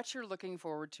 and what you're looking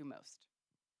forward to most.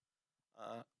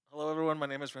 Hello, everyone. My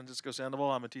name is Francisco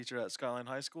Sandoval. I'm a teacher at Skyline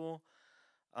High School.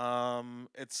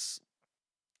 Let's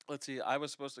see, I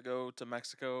was supposed to go to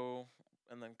Mexico,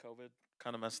 and then COVID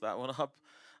kind of messed that one up.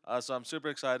 So I'm super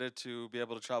excited to be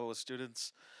able to travel with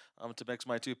students, to mix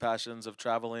my two passions of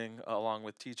traveling along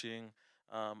with teaching.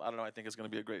 I don't know, I think it's going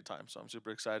to be a great time. So I'm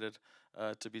super excited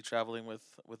to be traveling with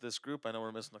this group. I know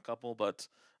we're missing a couple, but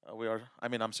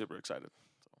I'm super excited.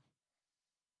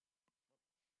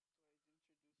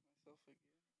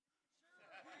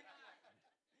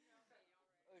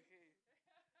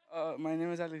 My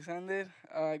name is Alexander.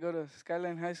 I go to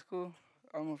Skyline High School.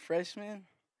 I'm a freshman.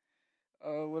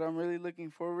 What I'm really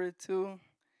looking forward to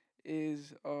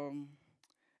is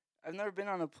I've never been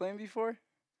on a plane before,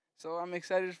 so I'm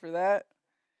excited for that.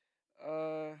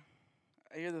 I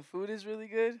hear the food is really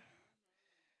good,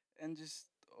 and just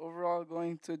overall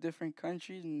going to a different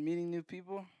country and meeting new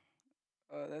people.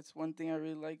 That's one thing I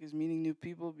really like is meeting new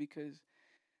people because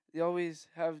they always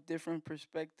have different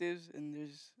perspectives, and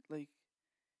there's like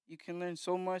you can learn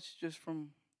so much just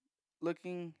from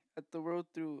looking at the world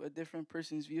through a different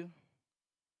person's view.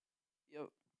 Yep.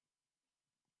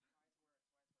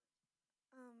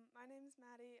 My name is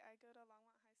Maddie. I go to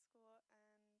Longmont High School,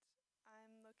 and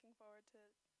I'm looking forward to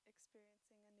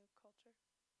experiencing a new culture.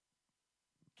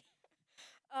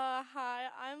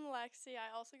 Hi, I'm Lexi.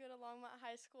 I also go to Longmont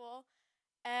High School,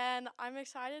 and I'm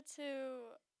excited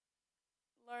to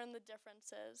learn the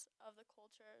differences of the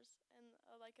cultures in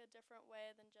like a different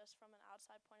way than just from an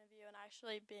outside point of view, and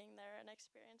actually being there and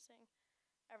experiencing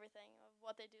everything of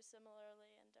what they do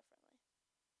similarly and differently.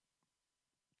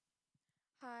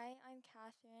 Hi, I'm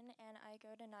Catherine, and I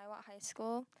go to Niwot High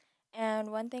School.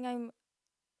 And one thing I'm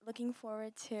looking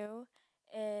forward to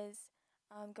is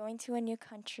going to a new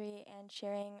country and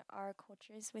sharing our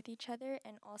cultures with each other,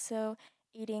 and also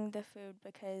eating the food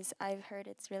because I've heard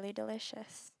it's really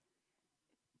delicious.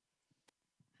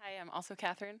 Hi, I'm also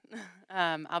Catherine.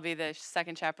 I'll be the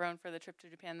second chaperone for the trip to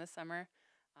Japan this summer.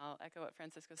 I'll echo what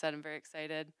Francisco said. I'm very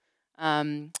excited.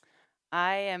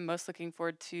 I am most looking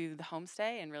forward to the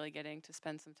homestay and really getting to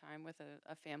spend some time with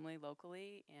a family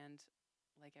locally. And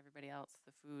like everybody else,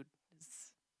 the food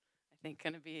is, I think,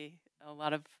 going to be a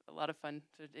lot of fun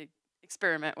to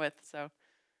experiment with. So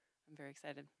I'm very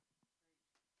excited.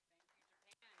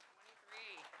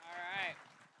 All right.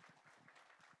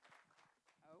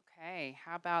 Okay,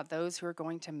 how about those who are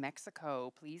going to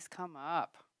Mexico? Please come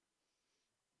up.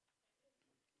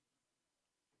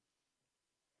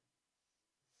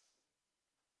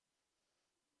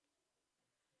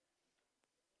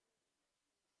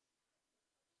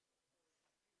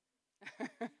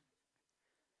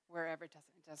 Wherever, it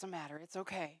doesn't matter. It's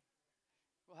okay.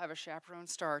 We'll have a chaperone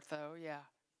start, though. Yeah.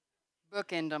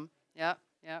 Bookend them. Yep.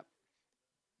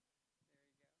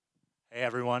 Hey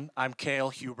everyone, I'm Cale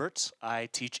Hubert. I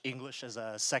teach English as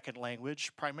a second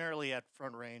language, primarily at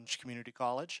Front Range Community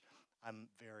College. I'm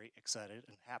very excited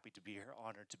and happy to be here,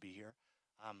 honored to be here.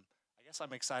 I guess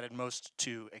I'm excited most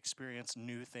to experience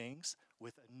new things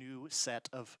with a new set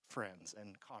of friends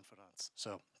and confidants.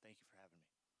 So thank you for having me.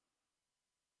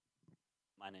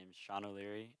 My name is Sean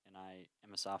O'Leary, and I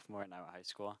am a sophomore at Iowa High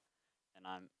School. And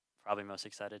I'm probably most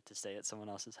excited to stay at someone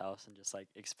else's house and just like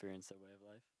experience their way of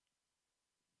life.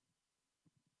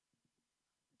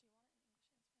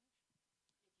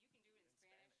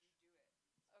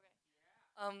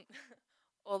 Um,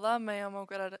 Hola, me llamo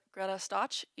Greta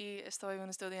Stotch y estoy un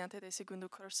estudiante de segundo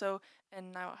curso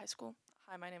en Iowa High School.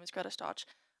 Hi, my name is Greta Stotch.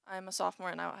 I'm a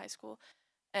sophomore in Iowa High School.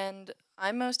 And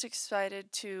I'm most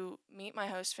excited to meet my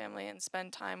host family and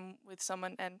spend time with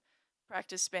someone and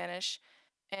practice Spanish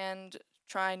and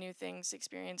try new things,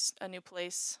 experience a new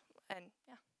place, and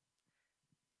yeah.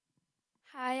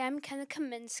 Hi, I'm Kenna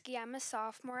Kaminsky. I'm a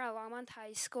sophomore at Longmont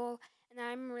High School, and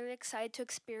I'm really excited to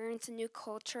experience a new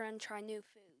culture and try new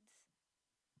foods.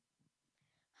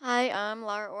 Hi, I'm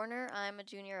Laura Orner. I'm a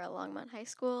junior at Longmont High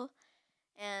School,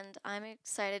 and I'm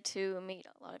excited to meet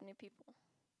a lot of new people.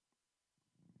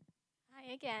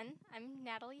 Hi again. I'm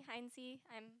Natalie Heinze.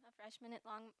 I'm a freshman at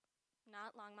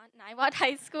not Longmont, Niwot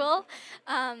High School.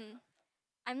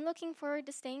 I'm looking forward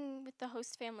to staying with the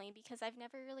host family because I've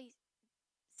never really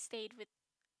stayed with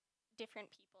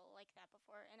different people like that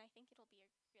before, and I think it'll be a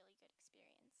really good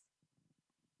experience.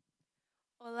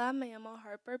 Hola, me llamo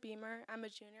Harper Beamer. I'm a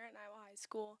junior at Iowa High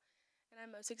School, and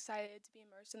I'm most excited to be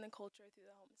immersed in the culture through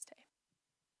the homestay.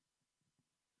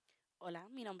 Hola,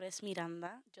 mi nombre es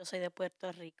Miranda. Yo soy de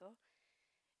Puerto Rico.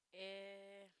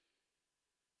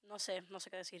 No sé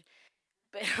qué decir,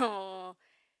 pero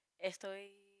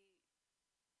estoy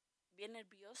bien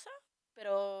nerviosa,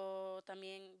 pero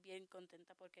también bien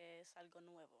contenta porque es algo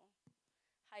nuevo.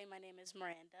 Hi, my name is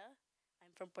Miranda.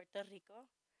 I'm from Puerto Rico.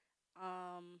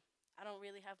 I don't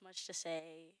really have much to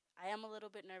say. I am a little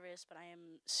bit nervous, but I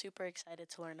am super excited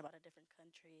to learn about a different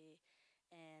country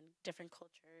and different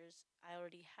cultures. I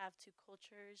already have 2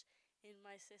 cultures in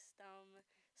my system,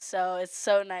 so it's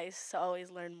so nice to always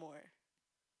learn more.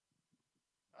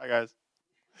 Hi guys.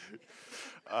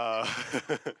 uh,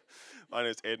 my name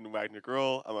is Aiden Wagner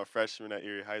Gruhl. I'm a freshman at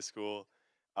Erie High School.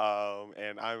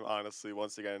 And I'm honestly,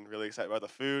 once again, really excited about the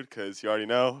food because you already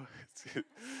know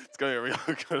it's going to be real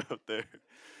good up there.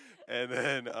 And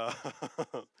then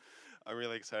I'm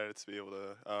really excited to be able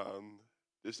to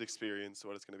just experience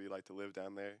what it's going to be like to live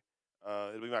down there.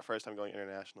 It'll be my first time going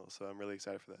international, so I'm really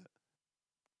excited for that.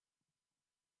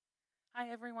 Hi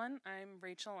everyone, I'm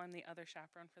Rachel. I'm the other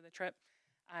chaperone for the trip.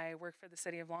 I work for the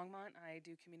city of Longmont. I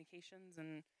do communications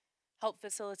and help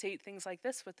facilitate things like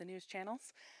this with the news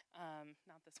channels.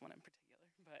 Not this one in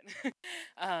particular, but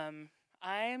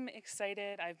I'm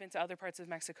excited. I've been to other parts of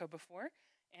Mexico before,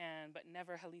 but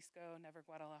never Jalisco, never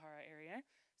Guadalajara area.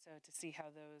 So to see how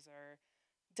those are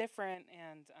different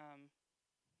and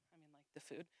I mean like the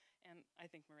food. And I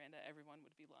think Miranda, everyone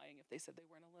would be lying if they said they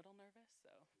weren't a little nervous. So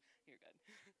you're good.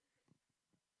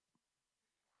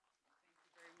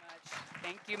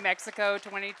 Thank you, Mexico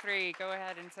 23. Go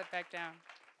ahead and sit back down.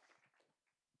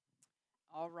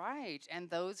 All right, and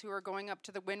those who are going up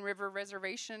to the Wind River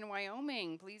Reservation in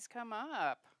Wyoming, please come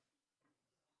up.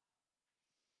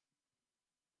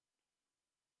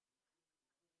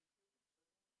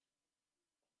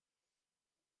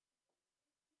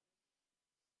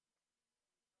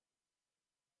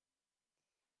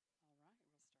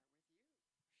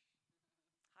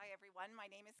 Hi, everyone. My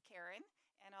name is Karen,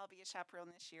 and I'll be a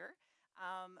chaperone this year.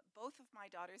 Both of my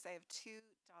daughters, I have 2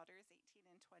 daughters, 18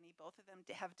 and 20. Both of them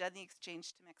have done the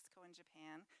exchange to Mexico and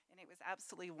Japan, and it was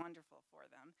absolutely wonderful for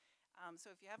them.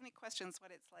 So if you have any questions what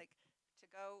it's like to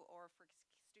go or for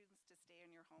students to stay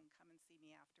in your home, come and see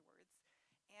me afterwards.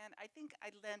 And I think I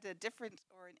lend a different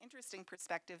or an interesting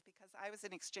perspective because I was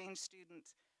an exchange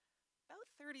student about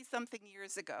 30-something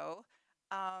years ago.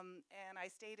 And I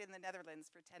stayed in the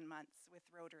Netherlands for 10 months with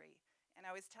Rotary. And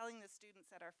I was telling the students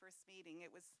at our first meeting,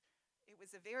 it was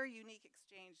a very unique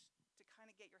exchange to kind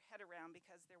of get your head around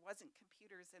because there wasn't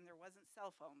computers and there wasn't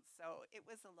cell phones. So it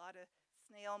was a lot of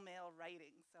snail mail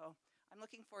writing. So I'm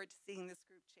looking forward to seeing this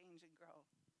group change and grow.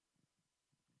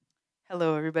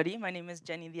 Hello, everybody. My name is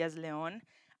Jenny Diaz Leon.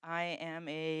 I am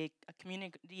a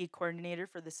community coordinator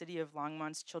for the City of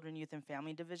Longmont's Children, Youth, and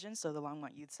Family Division, so the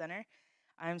Longmont Youth Center.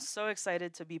 I'm so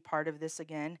excited to be part of this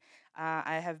again.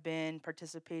 I have been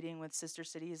participating with Sister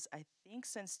Cities, I think,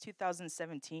 since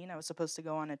 2017. I was supposed to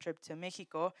go on a trip to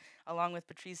Mexico along with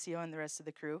Patricio and the rest of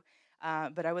the crew,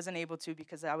 but I wasn't able to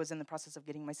because I was in the process of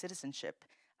getting my citizenship.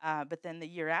 But then the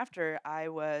year after, I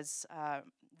was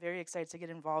very excited to get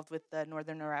involved with the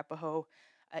Northern Arapaho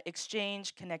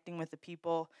exchange, connecting with the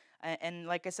people. And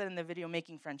like I said in the video,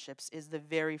 making friendships is the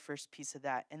very first piece of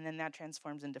that. And then that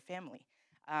transforms into family.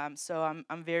 So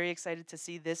I'm very excited to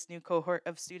see this new cohort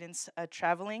of students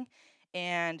traveling.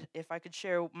 And if I could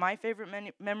share my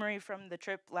favorite memory from the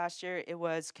trip last year, it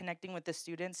was connecting with the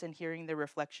students and hearing their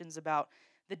reflections about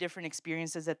the different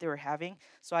experiences that they were having.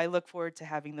 So I look forward to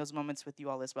having those moments with you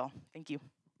all as well. Thank you.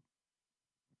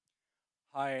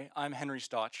 Hi, I'm Henry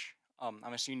Stotch.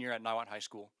 I'm a senior at Niwot High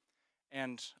School,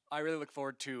 and I really look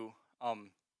forward to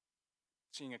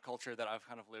seeing a culture that I've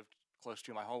kind of lived close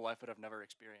to my whole life but I've never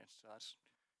experienced. So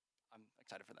I'm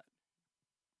excited for that.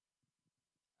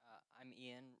 I'm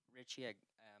Ian Ritchie. I'm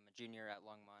a junior at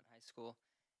Longmont High School.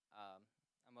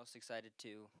 I'm most excited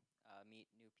to meet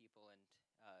new people and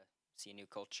see a new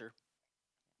culture.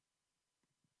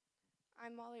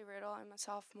 I'm Molly Riddle. I'm a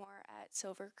sophomore at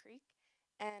Silver Creek,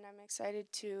 and I'm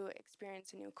excited to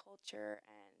experience a new culture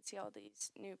and see all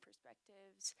these new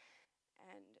perspectives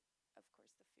and, of course,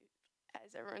 the food,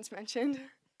 as everyone's mentioned.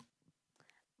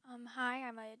 Hi,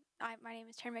 my name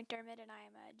is Taryn McDermott, and I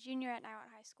am a junior at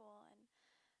Niwot High School. And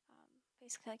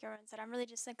basically, like everyone said, I'm really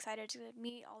just excited to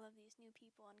meet all of these new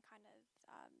people and kind of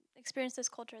experience this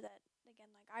culture that, again,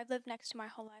 like I've lived next to my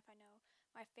whole life. I know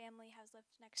my family has lived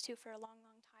next to for a long,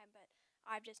 long time, but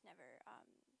I've just never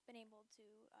been able to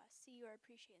see or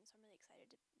appreciate, and so I'm really excited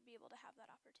to be able to have that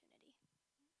opportunity.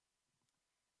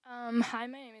 Hi,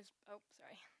 my name is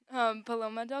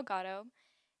Paloma Delgado,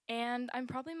 and I'm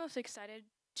probably most excited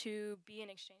to be an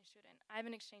exchange student. I'm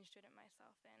an exchange student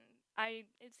myself, and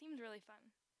it seems really fun.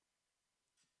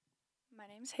 My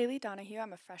name's Haley Donahue.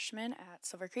 I'm a freshman at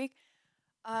Silver Creek.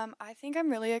 I think I'm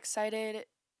really excited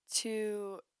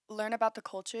to learn about the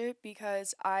culture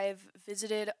because I've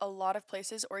visited a lot of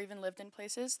places or even lived in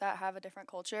places that have a different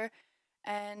culture,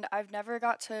 and I've never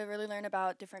got to really learn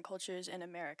about different cultures in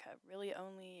America, really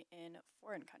only in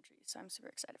foreign countries. So I'm super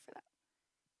excited for that.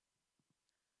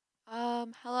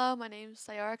 Hello, my name's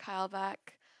Sayara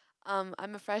Kyleback.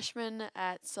 I'm a freshman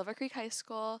at Silver Creek High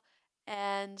School,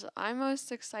 and I'm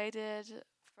most excited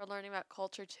for learning about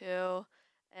culture too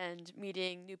and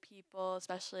meeting new people,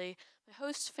 especially my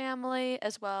host family,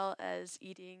 as well as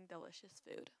eating delicious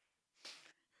food.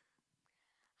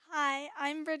 Hi,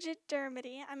 I'm Bridget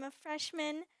Dermody. I'm a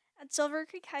freshman at Silver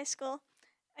Creek High School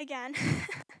again.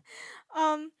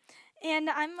 And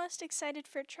I'm most excited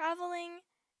for traveling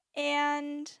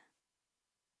and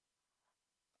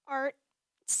art,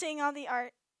 seeing all the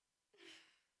art.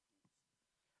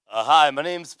 Hi, my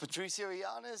name's Patricio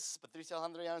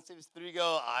Alejandro Llanes Davis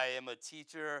Trigo. I am a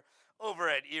teacher over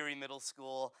at Erie Middle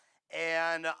School.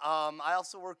 And I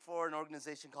also work for an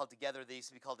organization called Together. They used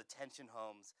to be called Attention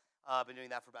Homes. I've been doing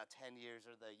that for about 10 years,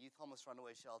 or the Youth Homeless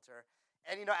Runaway Shelter.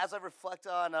 And, you know, as I reflect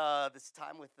on this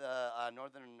time with the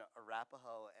Northern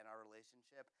Arapaho and our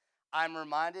relationship, I'm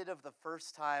reminded of the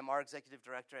first time our executive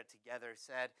director at Together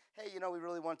said, hey, you know, we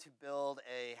really want to build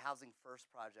a Housing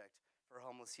First project for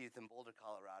homeless youth in Boulder,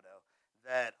 Colorado,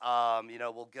 that, you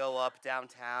know, will go up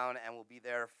downtown and will be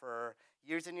there for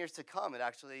years and years to come. It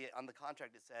actually, on the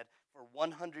contract, it said for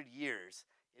 100 years,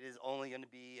 it is only going to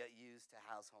be used to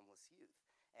house homeless youth.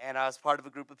 And I was part of a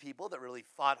group of people that really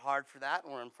fought hard for that,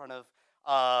 and we're in front of,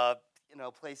 you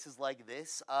know, places like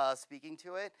this speaking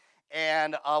to it.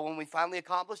 And when we finally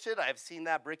accomplished it, I've seen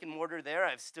that brick and mortar there.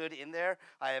 I've stood in there.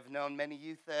 I have known many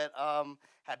youth that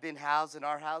have been housed and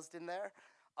are housed in there.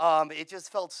 It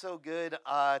just felt so good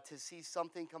to see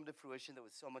something come to fruition that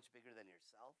was so much bigger than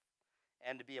yourself,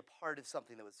 and to be a part of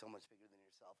something that was so much bigger than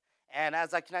yourself. And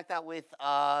as I connect that with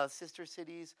sister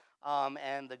cities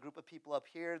and the group of people up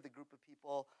here, the group of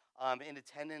people in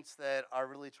attendance that are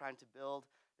really trying to build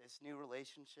this new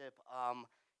relationship,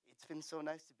 it's been so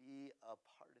nice to be a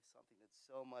part of something that's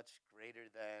so much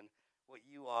greater than what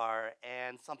you are,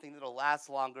 and something that'll last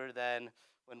longer than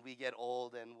when we get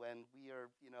old and when we are,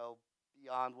 you know,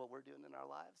 beyond what we're doing in our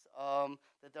lives,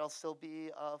 that there'll still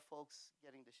be folks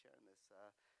getting to share in this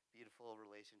beautiful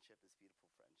relationship, this beautiful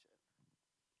friendship.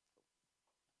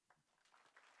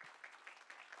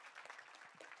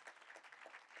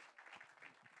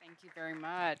 Thank you very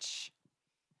much.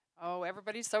 Oh,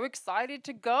 everybody's so excited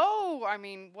to go. I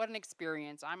mean, what an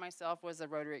experience. I myself was a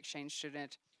Rotary Exchange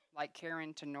student like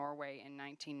Karen to Norway in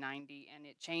 1990, and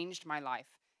it changed my life.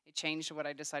 It changed what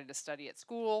I decided to study at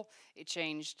school. It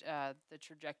changed the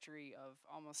trajectory of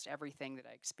almost everything that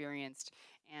I experienced.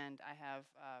 And I have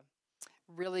a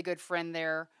really good friend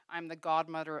there. I'm the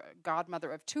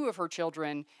godmother of 2 of her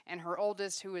children, and her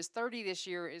oldest, who is 30 this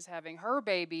year, is having her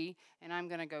baby, and I'm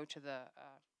going to go to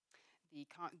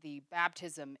the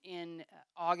baptism in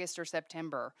August or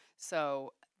September.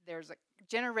 So there's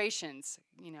generations,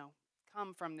 you know,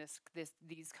 come from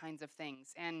these kinds of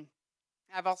things. And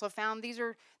I've also found these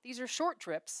are short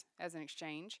trips as an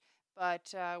exchange.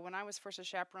 But when I was first a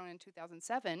chaperone in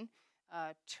 2007,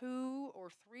 2 or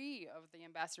 3 of the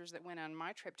ambassadors that went on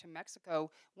my trip to Mexico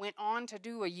went on to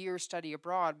do a year study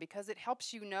abroad because it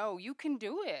helps you know you can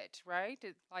do it, right?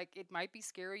 It might be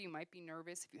scary, you might be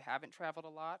nervous if you haven't traveled a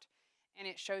lot, and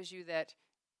it shows you that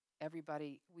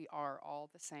everybody, we are all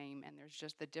the same, and there's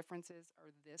just the differences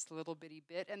are this little bitty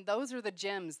bit, and those are the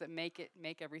gems that make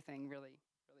everything really,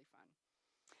 really fun.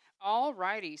 All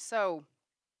righty, so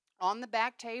on the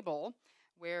back table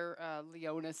where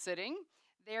Leona's sitting,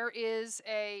 there is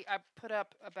I put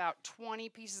up about 20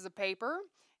 pieces of paper,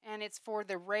 and it's for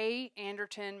the Ray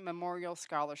Anderton Memorial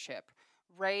Scholarship.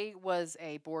 Ray was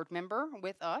a board member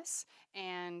with us,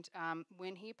 and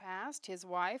when he passed, his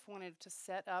wife wanted to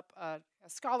set up a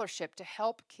scholarship to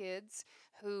help kids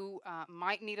who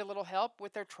might need a little help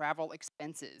with their travel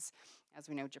expenses. As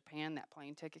we know, Japan, that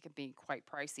plane ticket can be quite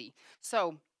pricey.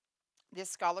 So this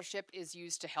scholarship is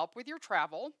used to help with your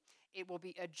travel. It will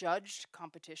be a judged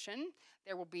competition.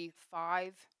 There will be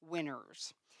 5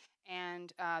 winners.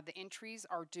 And the entries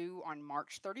are due on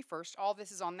March 31st. All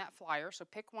this is on that flyer, so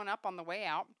pick one up on the way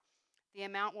out. The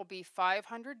amount will be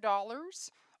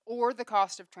 $500 or the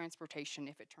cost of transportation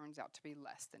if it turns out to be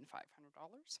less than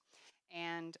 $500.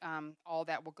 And all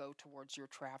that will go towards your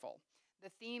travel.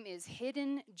 The theme is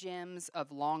Hidden Gems of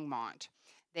Longmont.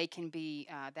 That can be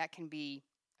a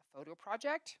photo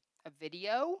project, a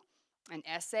video, an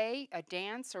essay, a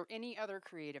dance, or any other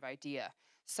creative idea.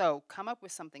 So come up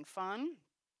with something fun.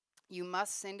 You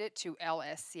must send it to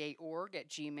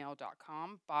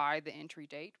lscaorg@gmail.com by the entry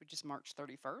date, which is March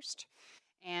 31st.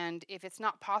 And if it's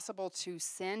not possible to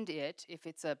send it, if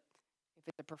it's a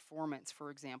performance, for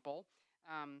example,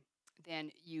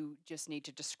 then you just need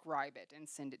to describe it and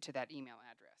send it to that email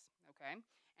address, okay?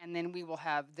 And then we will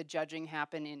have the judging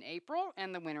happen in April,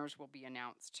 and the winners will be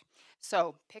announced.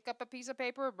 So pick up a piece of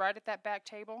paper right at that back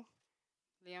table.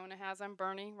 Leona has them.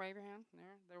 Bernie, wave your hand.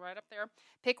 There, they're right up there.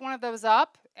 Pick one of those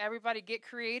up. Everybody get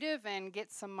creative and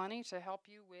get some money to help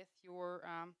you with your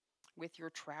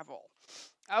travel.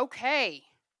 Okay.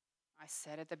 I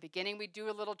said at the beginning we'd do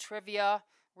a little trivia.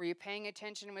 Were you paying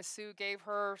attention when Sue gave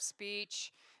her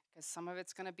speech? Because some of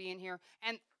it's going to be in here.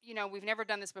 And, we've never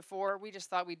done this before. We just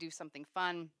thought we'd do something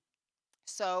fun.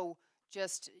 So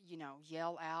just,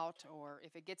 yell out, or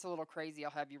if it gets a little crazy,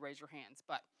 I'll have you raise your hands.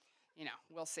 But,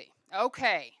 we'll see.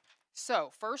 Okay,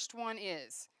 so first one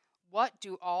is, what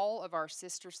do all of our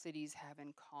sister cities have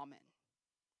in common?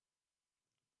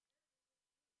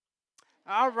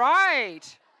 All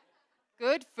right.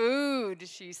 Good food,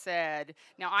 she said.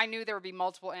 Now, I knew there would be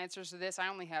multiple answers to this. I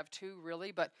only have 2,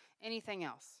 really, but anything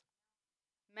else?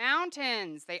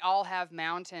 Mountains. They all have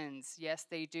mountains. Yes,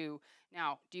 they do.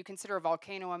 Now, do you consider a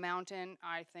volcano a mountain?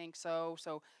 I think so.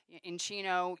 So in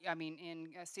Chino, in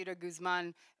Ciudad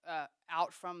Guzman,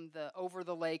 out from over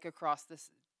the lake across the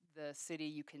city,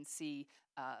 you can see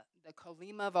the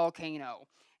Colima volcano.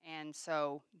 And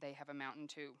so they have a mountain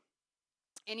too.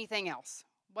 Anything else?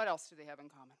 What else do they have in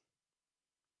common?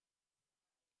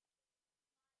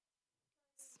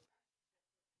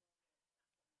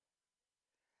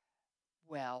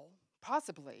 Well,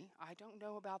 possibly. I don't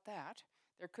know about that.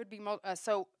 There could be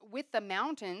so with the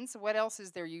mountains, what else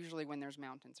is there usually when there's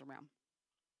mountains around?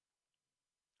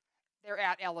 They're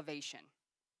at elevation.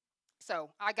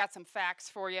 So I got some facts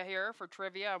for you here for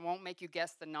trivia. I won't make you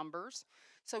guess the numbers.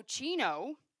 So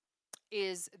Chino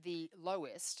is the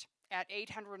lowest at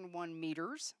 801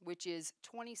 meters, which is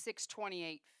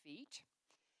 2628 feet.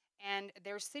 And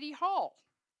their city hall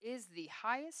is the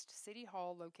highest city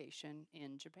hall location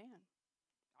in Japan.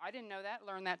 I didn't know that.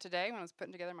 Learned that today when I was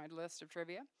putting together my list of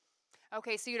trivia.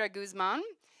 Okay, Ciudad Guzman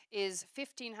is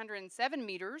 1,507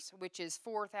 meters, which is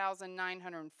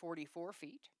 4,944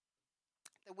 feet.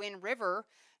 The Wind River,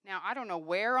 now I don't know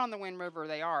where on the Wind River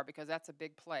they are because that's a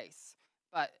big place,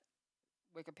 but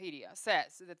Wikipedia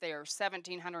says that they are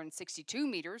 1,762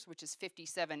 meters, which is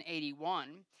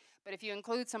 5,781. But if you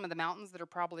include some of the mountains that are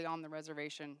probably on the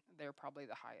reservation, they're probably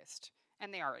the highest.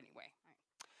 And they are anyway.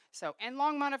 So, and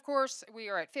Longmont, of course, we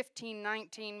are at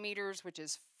 1,519 meters, which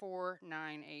is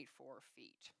 4,984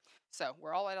 feet. So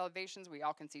we're all at elevations. We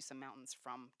all can see some mountains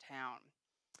from town.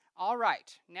 All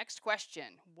right, next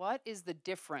question. What is the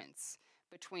difference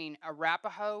between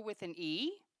Arapaho with an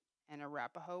E and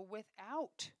Arapaho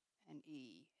without an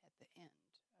E at the end of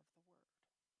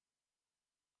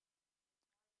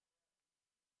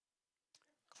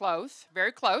the word? Close,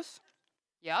 very close.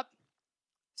 Yep.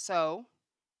 So,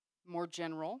 more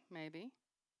general, maybe.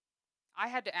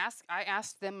 I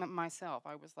asked them myself.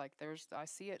 I was like, I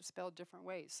see it spelled different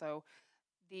ways. So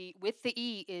with the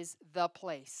E is the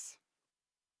place.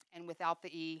 And without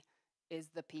the E is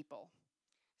the people.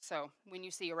 So when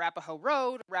you see Arapahoe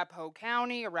Road, Arapahoe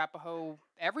County, Arapahoe,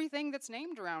 everything that's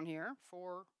named around here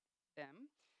for them,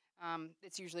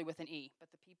 it's usually with an E,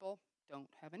 but the people don't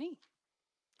have an E.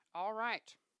 All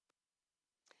right.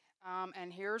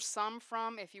 And here's some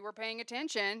from, if you were paying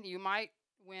attention, you might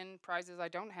win prizes I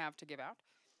don't have to give out.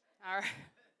 All right.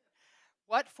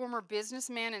 What former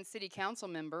businessman and city council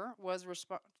member was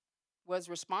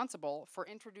responsible for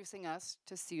introducing us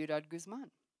to Ciudad Guzman?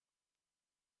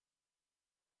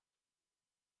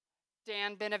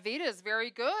 Dan Benavides, very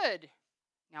good.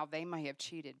 Now they may have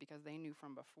cheated because they knew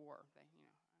from before.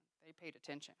 They paid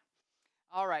attention.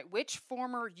 All right, which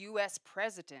former U.S.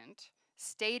 president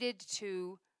started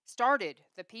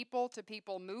the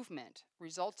people-to-people movement,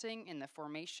 resulting in the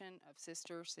formation of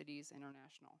Sister Cities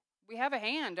International? We have a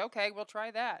hand. Okay, we'll try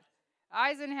that.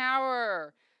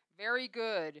 Eisenhower. Very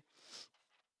good.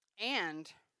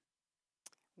 And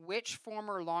which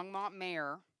former Longmont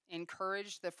mayor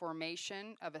encouraged the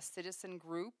formation of a citizen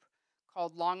group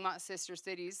called Longmont Sister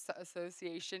Cities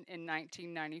Association in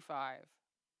 1995?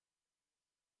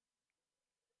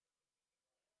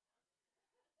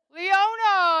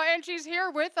 Leona, and she's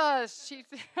here with us. Thank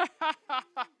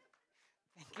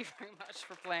you very much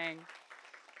for playing.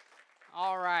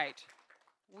 All right.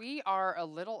 We are a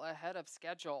little ahead of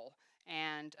schedule,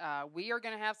 and we are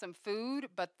going to have some food,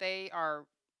 but they are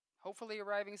hopefully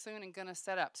arriving soon and going to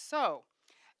set up. So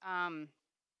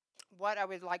what I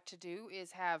would like to do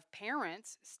is have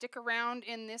parents stick around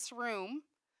in this room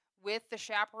with the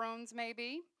chaperones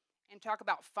maybe and talk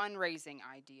about fundraising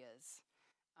ideas.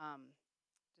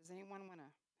 Does anyone want to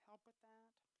help with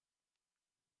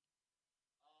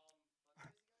that?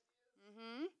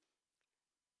 Mm-hmm.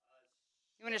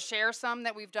 You want to share some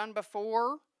that we've done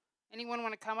before? Anyone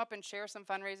want to come up and share some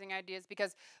fundraising ideas?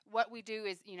 Because what we do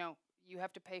is, you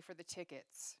have to pay for the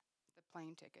tickets, the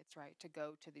plane tickets, right, to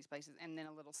go to these places, and then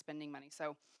a little spending money.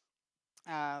 So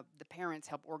the parents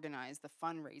help organize the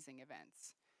fundraising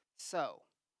events. So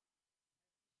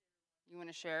you want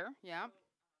to share? Yeah?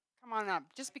 Come on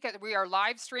up. Just because we are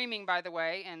live streaming, by the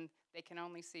way, and they can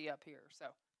only see up here.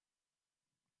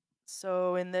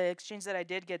 So in the exchange that I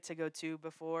did get to go to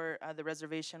before the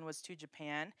reservation was to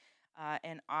Japan,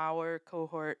 and our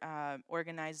cohort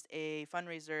organized a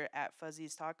fundraiser at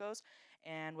Fuzzy's Tacos.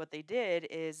 And what they did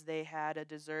is they had a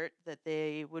dessert that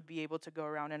they would be able to go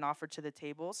around and offer to the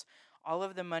tables. All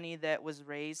of the money that was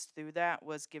raised through that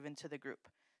was given to the group.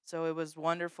 So it was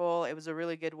wonderful. It was a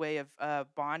really good way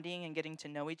of bonding and getting to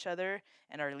know each other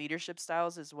and our leadership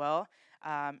styles as well.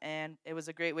 And it was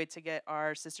a great way to get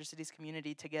our Sister Cities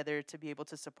community together to be able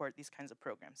to support these kinds of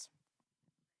programs.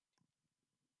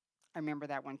 I remember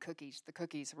that one, cookies. The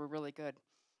cookies were really good.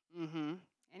 Mm-hmm.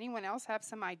 Anyone else have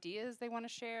some ideas they want to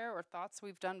share or thoughts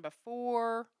we've done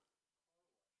before?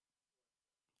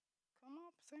 Come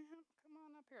up, Sam. Come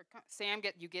on up here. Sam,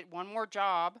 you get one more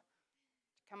job.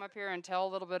 Come up here and tell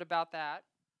a little bit about that.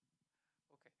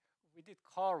 Okay. We did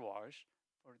car wash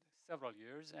for several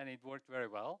years, and it worked very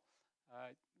well.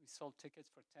 We sold tickets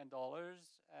for $10,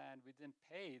 and we didn't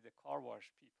pay the car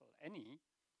wash people any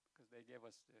because they gave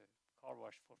us the car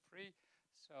wash for free.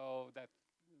 So that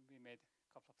we made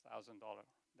a couple of $1,000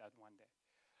 that one day.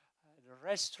 The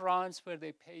restaurants where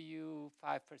they pay you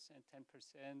 5%, 10%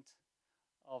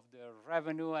 of the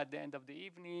revenue at the end of the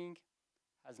evening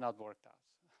has not worked out.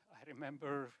 I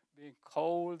remember being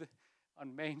cold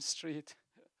on Main Street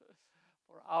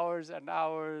for hours and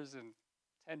hours, and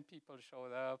 10 people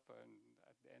showed up, and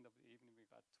at the end of the evening we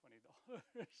got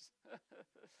 $20.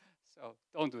 So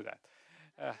don't do that.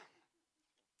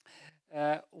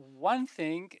 One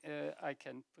thing I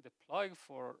can put a plug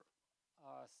for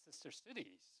Sister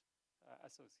Cities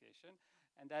Association,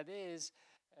 and that is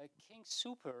King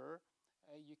Super.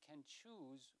 You can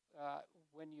choose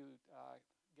when you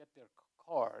get their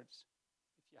cards,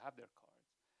 if you have their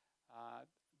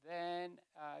cards, then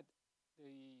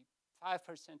the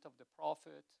 5% of the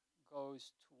profit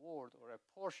goes toward, or a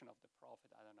portion of the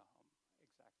profit, I don't know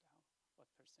what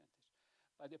percentage,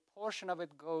 but a portion of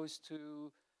it goes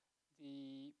to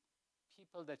the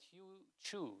people that you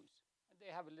choose. And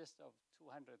they have a list of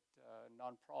 200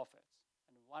 nonprofits,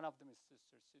 and one of them is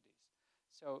Sister Cities.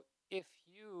 So if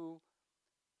you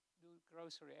do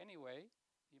grocery anyway,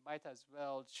 you might as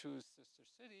well choose Sister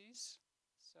Cities.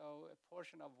 So a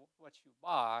portion of what you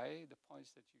buy, the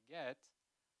points that you get,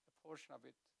 a portion of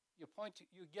it,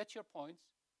 you get your points,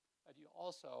 but you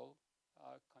also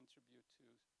contribute to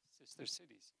Sister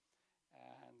Cities.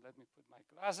 And let me put my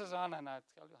glasses on, and I'll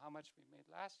tell you how much we made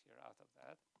last year out of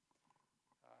that,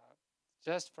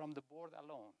 just from the board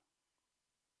alone.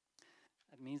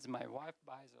 That means my wife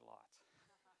buys a lot.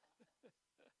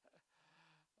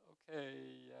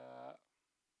 Okay.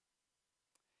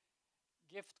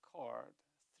 Gift card,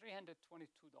 $322.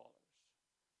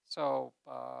 So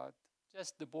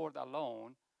just the board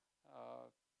alone,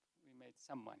 we made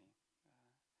some money.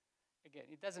 Again,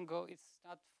 it doesn't go. It's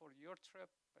not for your trip,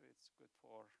 but it's good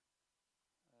for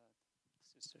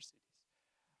sister cities.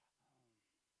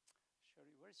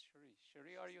 Shuri, where's Shuri?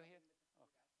 Shuri, are you here?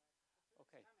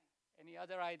 Okay. Any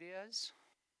other ideas?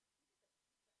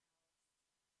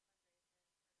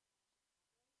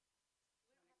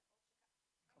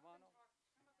 Come on over.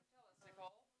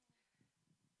 Nicole.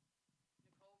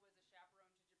 Nicole was a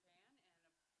chaperone to Japan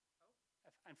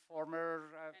And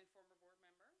former. and former board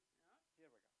member.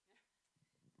 Here we go.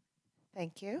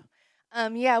 Thank you.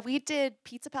 Yeah, we did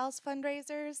Pizza Palace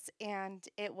fundraisers, and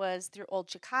it was through Old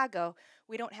Chicago.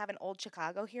 We don't have an Old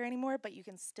Chicago here anymore, but you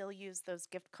can still use those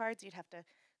gift cards. You'd have to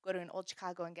go to an Old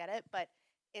Chicago and get it, but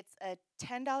it's a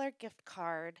 $10 gift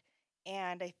card,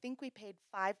 and I think we paid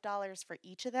 $5 for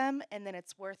each of them, and then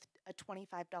it's worth a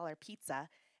 $25 pizza,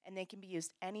 and they can be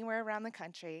used anywhere around the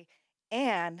country,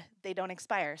 and they don't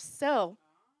expire. So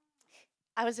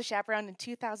I was a chaperone in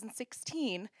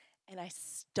 2016, and I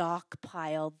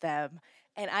stockpiled them.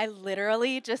 And I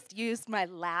literally just used my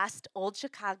last Old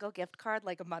Chicago gift card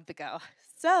like a month ago.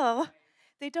 So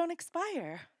they don't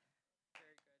expire.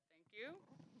 Thank you.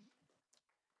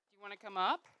 Do you want to come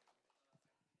up?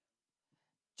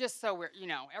 Just so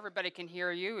everybody can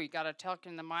hear you. You got to talk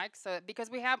in the mic. So because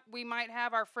we might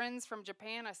have our friends from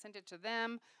Japan. I sent it to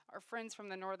them. Our friends from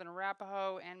the Northern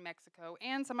Arapaho and Mexico,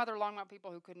 and some other Longmont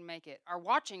people who couldn't make it are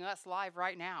watching us live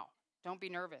right now. Don't be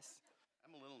nervous.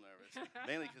 I'm a little nervous,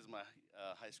 mainly because my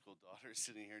high school daughter is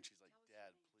sitting here and she's like,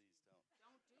 "Dad, please don't."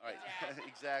 Don't do All right, it, Dad.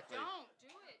 exactly. Don't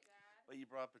do it, Dad. But you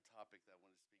brought up a topic that I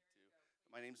wanted to speak to.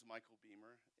 My name's Michael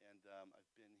Beamer, and I've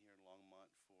been here in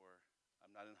Longmont for.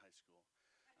 I'm not in high school.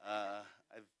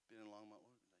 I've been in Longmont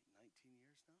like 19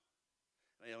 years now.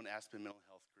 And I own Aspen Mental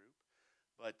Health Group,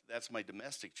 but that's my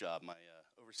domestic job. My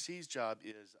overseas job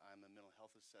is I'm a mental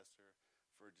health assessor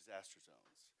for disaster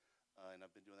zones. And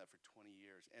I've been doing that for 20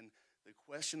 years. And the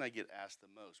question I get asked the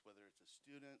most, whether it's a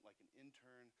student, like an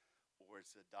intern, or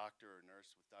it's a doctor or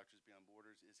nurse with Doctors Beyond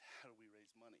Borders, is how do we raise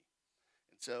money?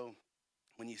 And so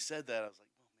when you said that, I was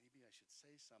like, well, maybe I should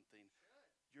say something.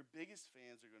 Your biggest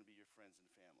fans are going to be your friends and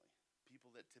family, people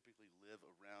that typically live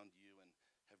around you and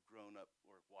have grown up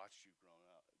or watched you grow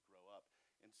up.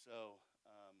 And so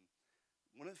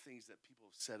one of the things that people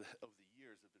have said over the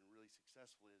years have been really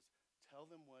successful is tell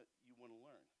them what you want to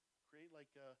learn. Create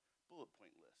like a bullet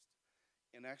point list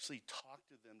and actually talk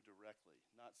to them directly,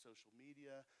 not social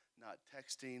media, not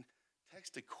texting.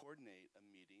 Text to coordinate a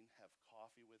meeting, have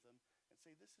coffee with them, and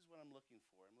say, this is what I'm looking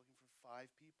for. I'm looking for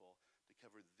 5 people to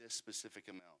cover this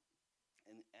specific amount.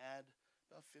 And add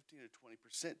about 15 or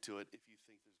 20% to it if you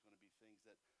think there's going to be things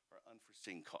that are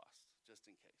unforeseen costs, just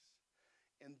in case.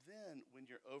 And then when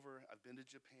you're over, I've been to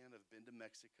Japan, I've been to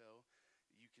Mexico,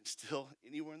 you can still,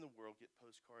 anywhere in the world, get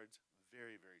postcards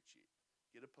very, very cheap.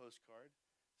 Get a postcard,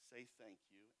 say thank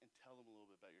you, and tell them a little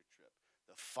bit about your trip.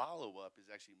 The follow-up is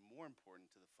actually more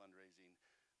important to the fundraising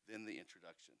than the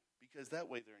introduction, because that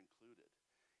way they're included.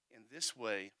 And this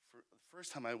way, for the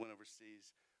first time I went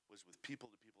overseas was with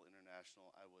People to People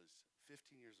International. I was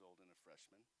 15 years old and a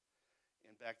freshman.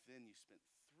 And back then you spent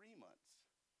 3 months.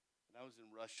 And I was in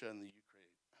Russia and the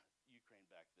Ukraine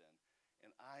back then.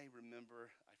 And I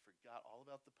remember I forgot all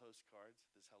about the postcards.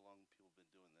 This is how long people have been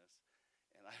doing this.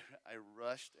 And I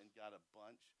rushed and got a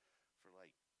bunch for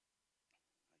like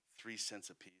 3 cents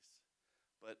a piece.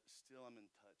 But still I'm in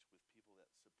touch with people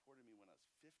that supported me when I was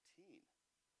 15.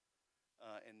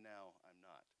 And now I'm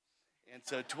not. And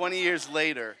so 20 years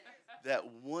later, that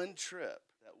one trip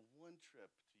to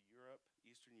Europe,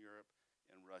 Eastern Europe,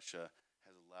 and Russia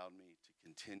has allowed me to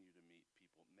continue to meet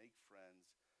people, make friends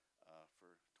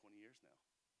for 20 years now.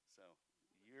 So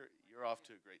you're off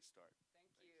to a great start. Thank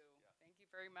you. Yeah. Thank you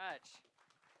very much.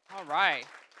 All right.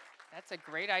 That's a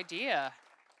great idea.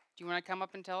 Do you want to come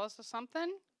up and tell us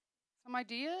something? Some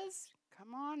ideas?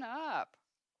 Come on up.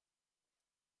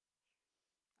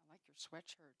 I like your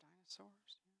sweatshirt,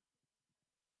 dinosaurs.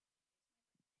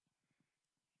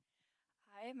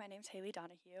 Hi, my name's Haley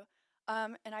Donahue.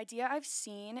 An idea I've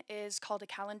seen is called a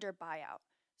calendar buyout.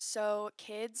 So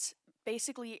kids,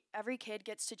 basically every kid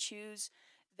gets to choose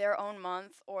their own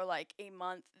month or like a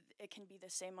month. It can be the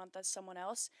same month as someone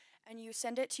else. And you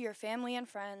send it to your family and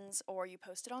friends or you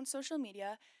post it on social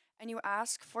media and you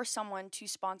ask for someone to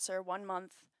sponsor 1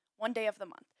 month, 1 day of the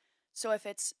month. So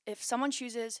if someone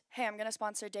chooses, hey, I'm gonna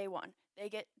sponsor day 1,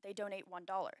 they donate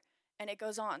 $1. And it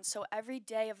goes on. So every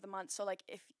day of the month, so like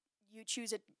if you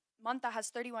choose a month that has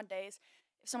 31 days,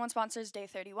 if someone sponsors day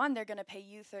 31, they're going to pay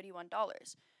you $31.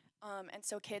 And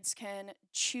so kids can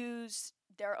choose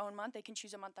their own month. They can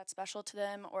choose a month that's special to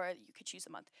them, or you could choose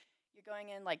a month. You're going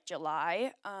in like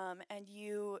July, and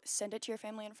you send it to your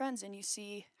family and friends, and you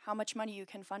see how much money you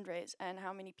can fundraise and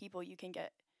how many people you can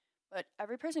get. But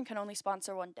every person can only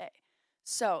sponsor one day.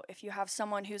 So if you have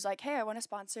someone who's like, hey, I want to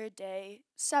sponsor day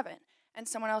 7, and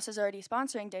someone else is already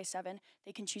sponsoring day 7,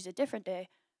 they can choose a different day,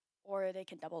 or they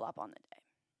can double up on the day.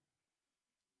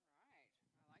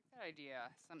 I like that idea.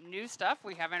 Some new stuff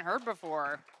we haven't heard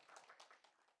before.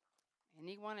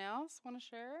 Anyone else want to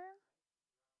share?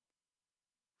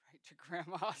 Right to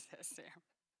grandma, says Sam.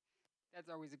 That's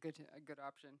always a good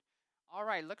option. All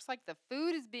right, looks like the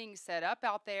food is being set up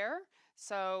out there.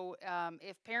 So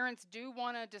if parents do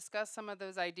want to discuss some of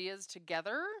those ideas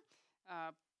together,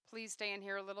 please stay in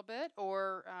here a little bit,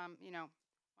 or why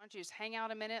don't you just hang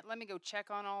out a minute? Let me go check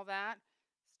on all that.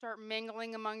 Start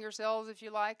mingling among yourselves if you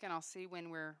like, and I'll see when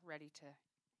we're ready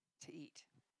to eat.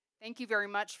 Thank you very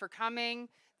much for coming.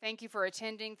 Thank you for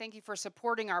attending. Thank you for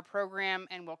supporting our program,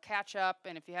 and we'll catch up.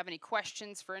 And if you have any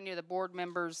questions for any of the board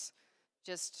members,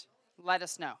 just let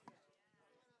us know.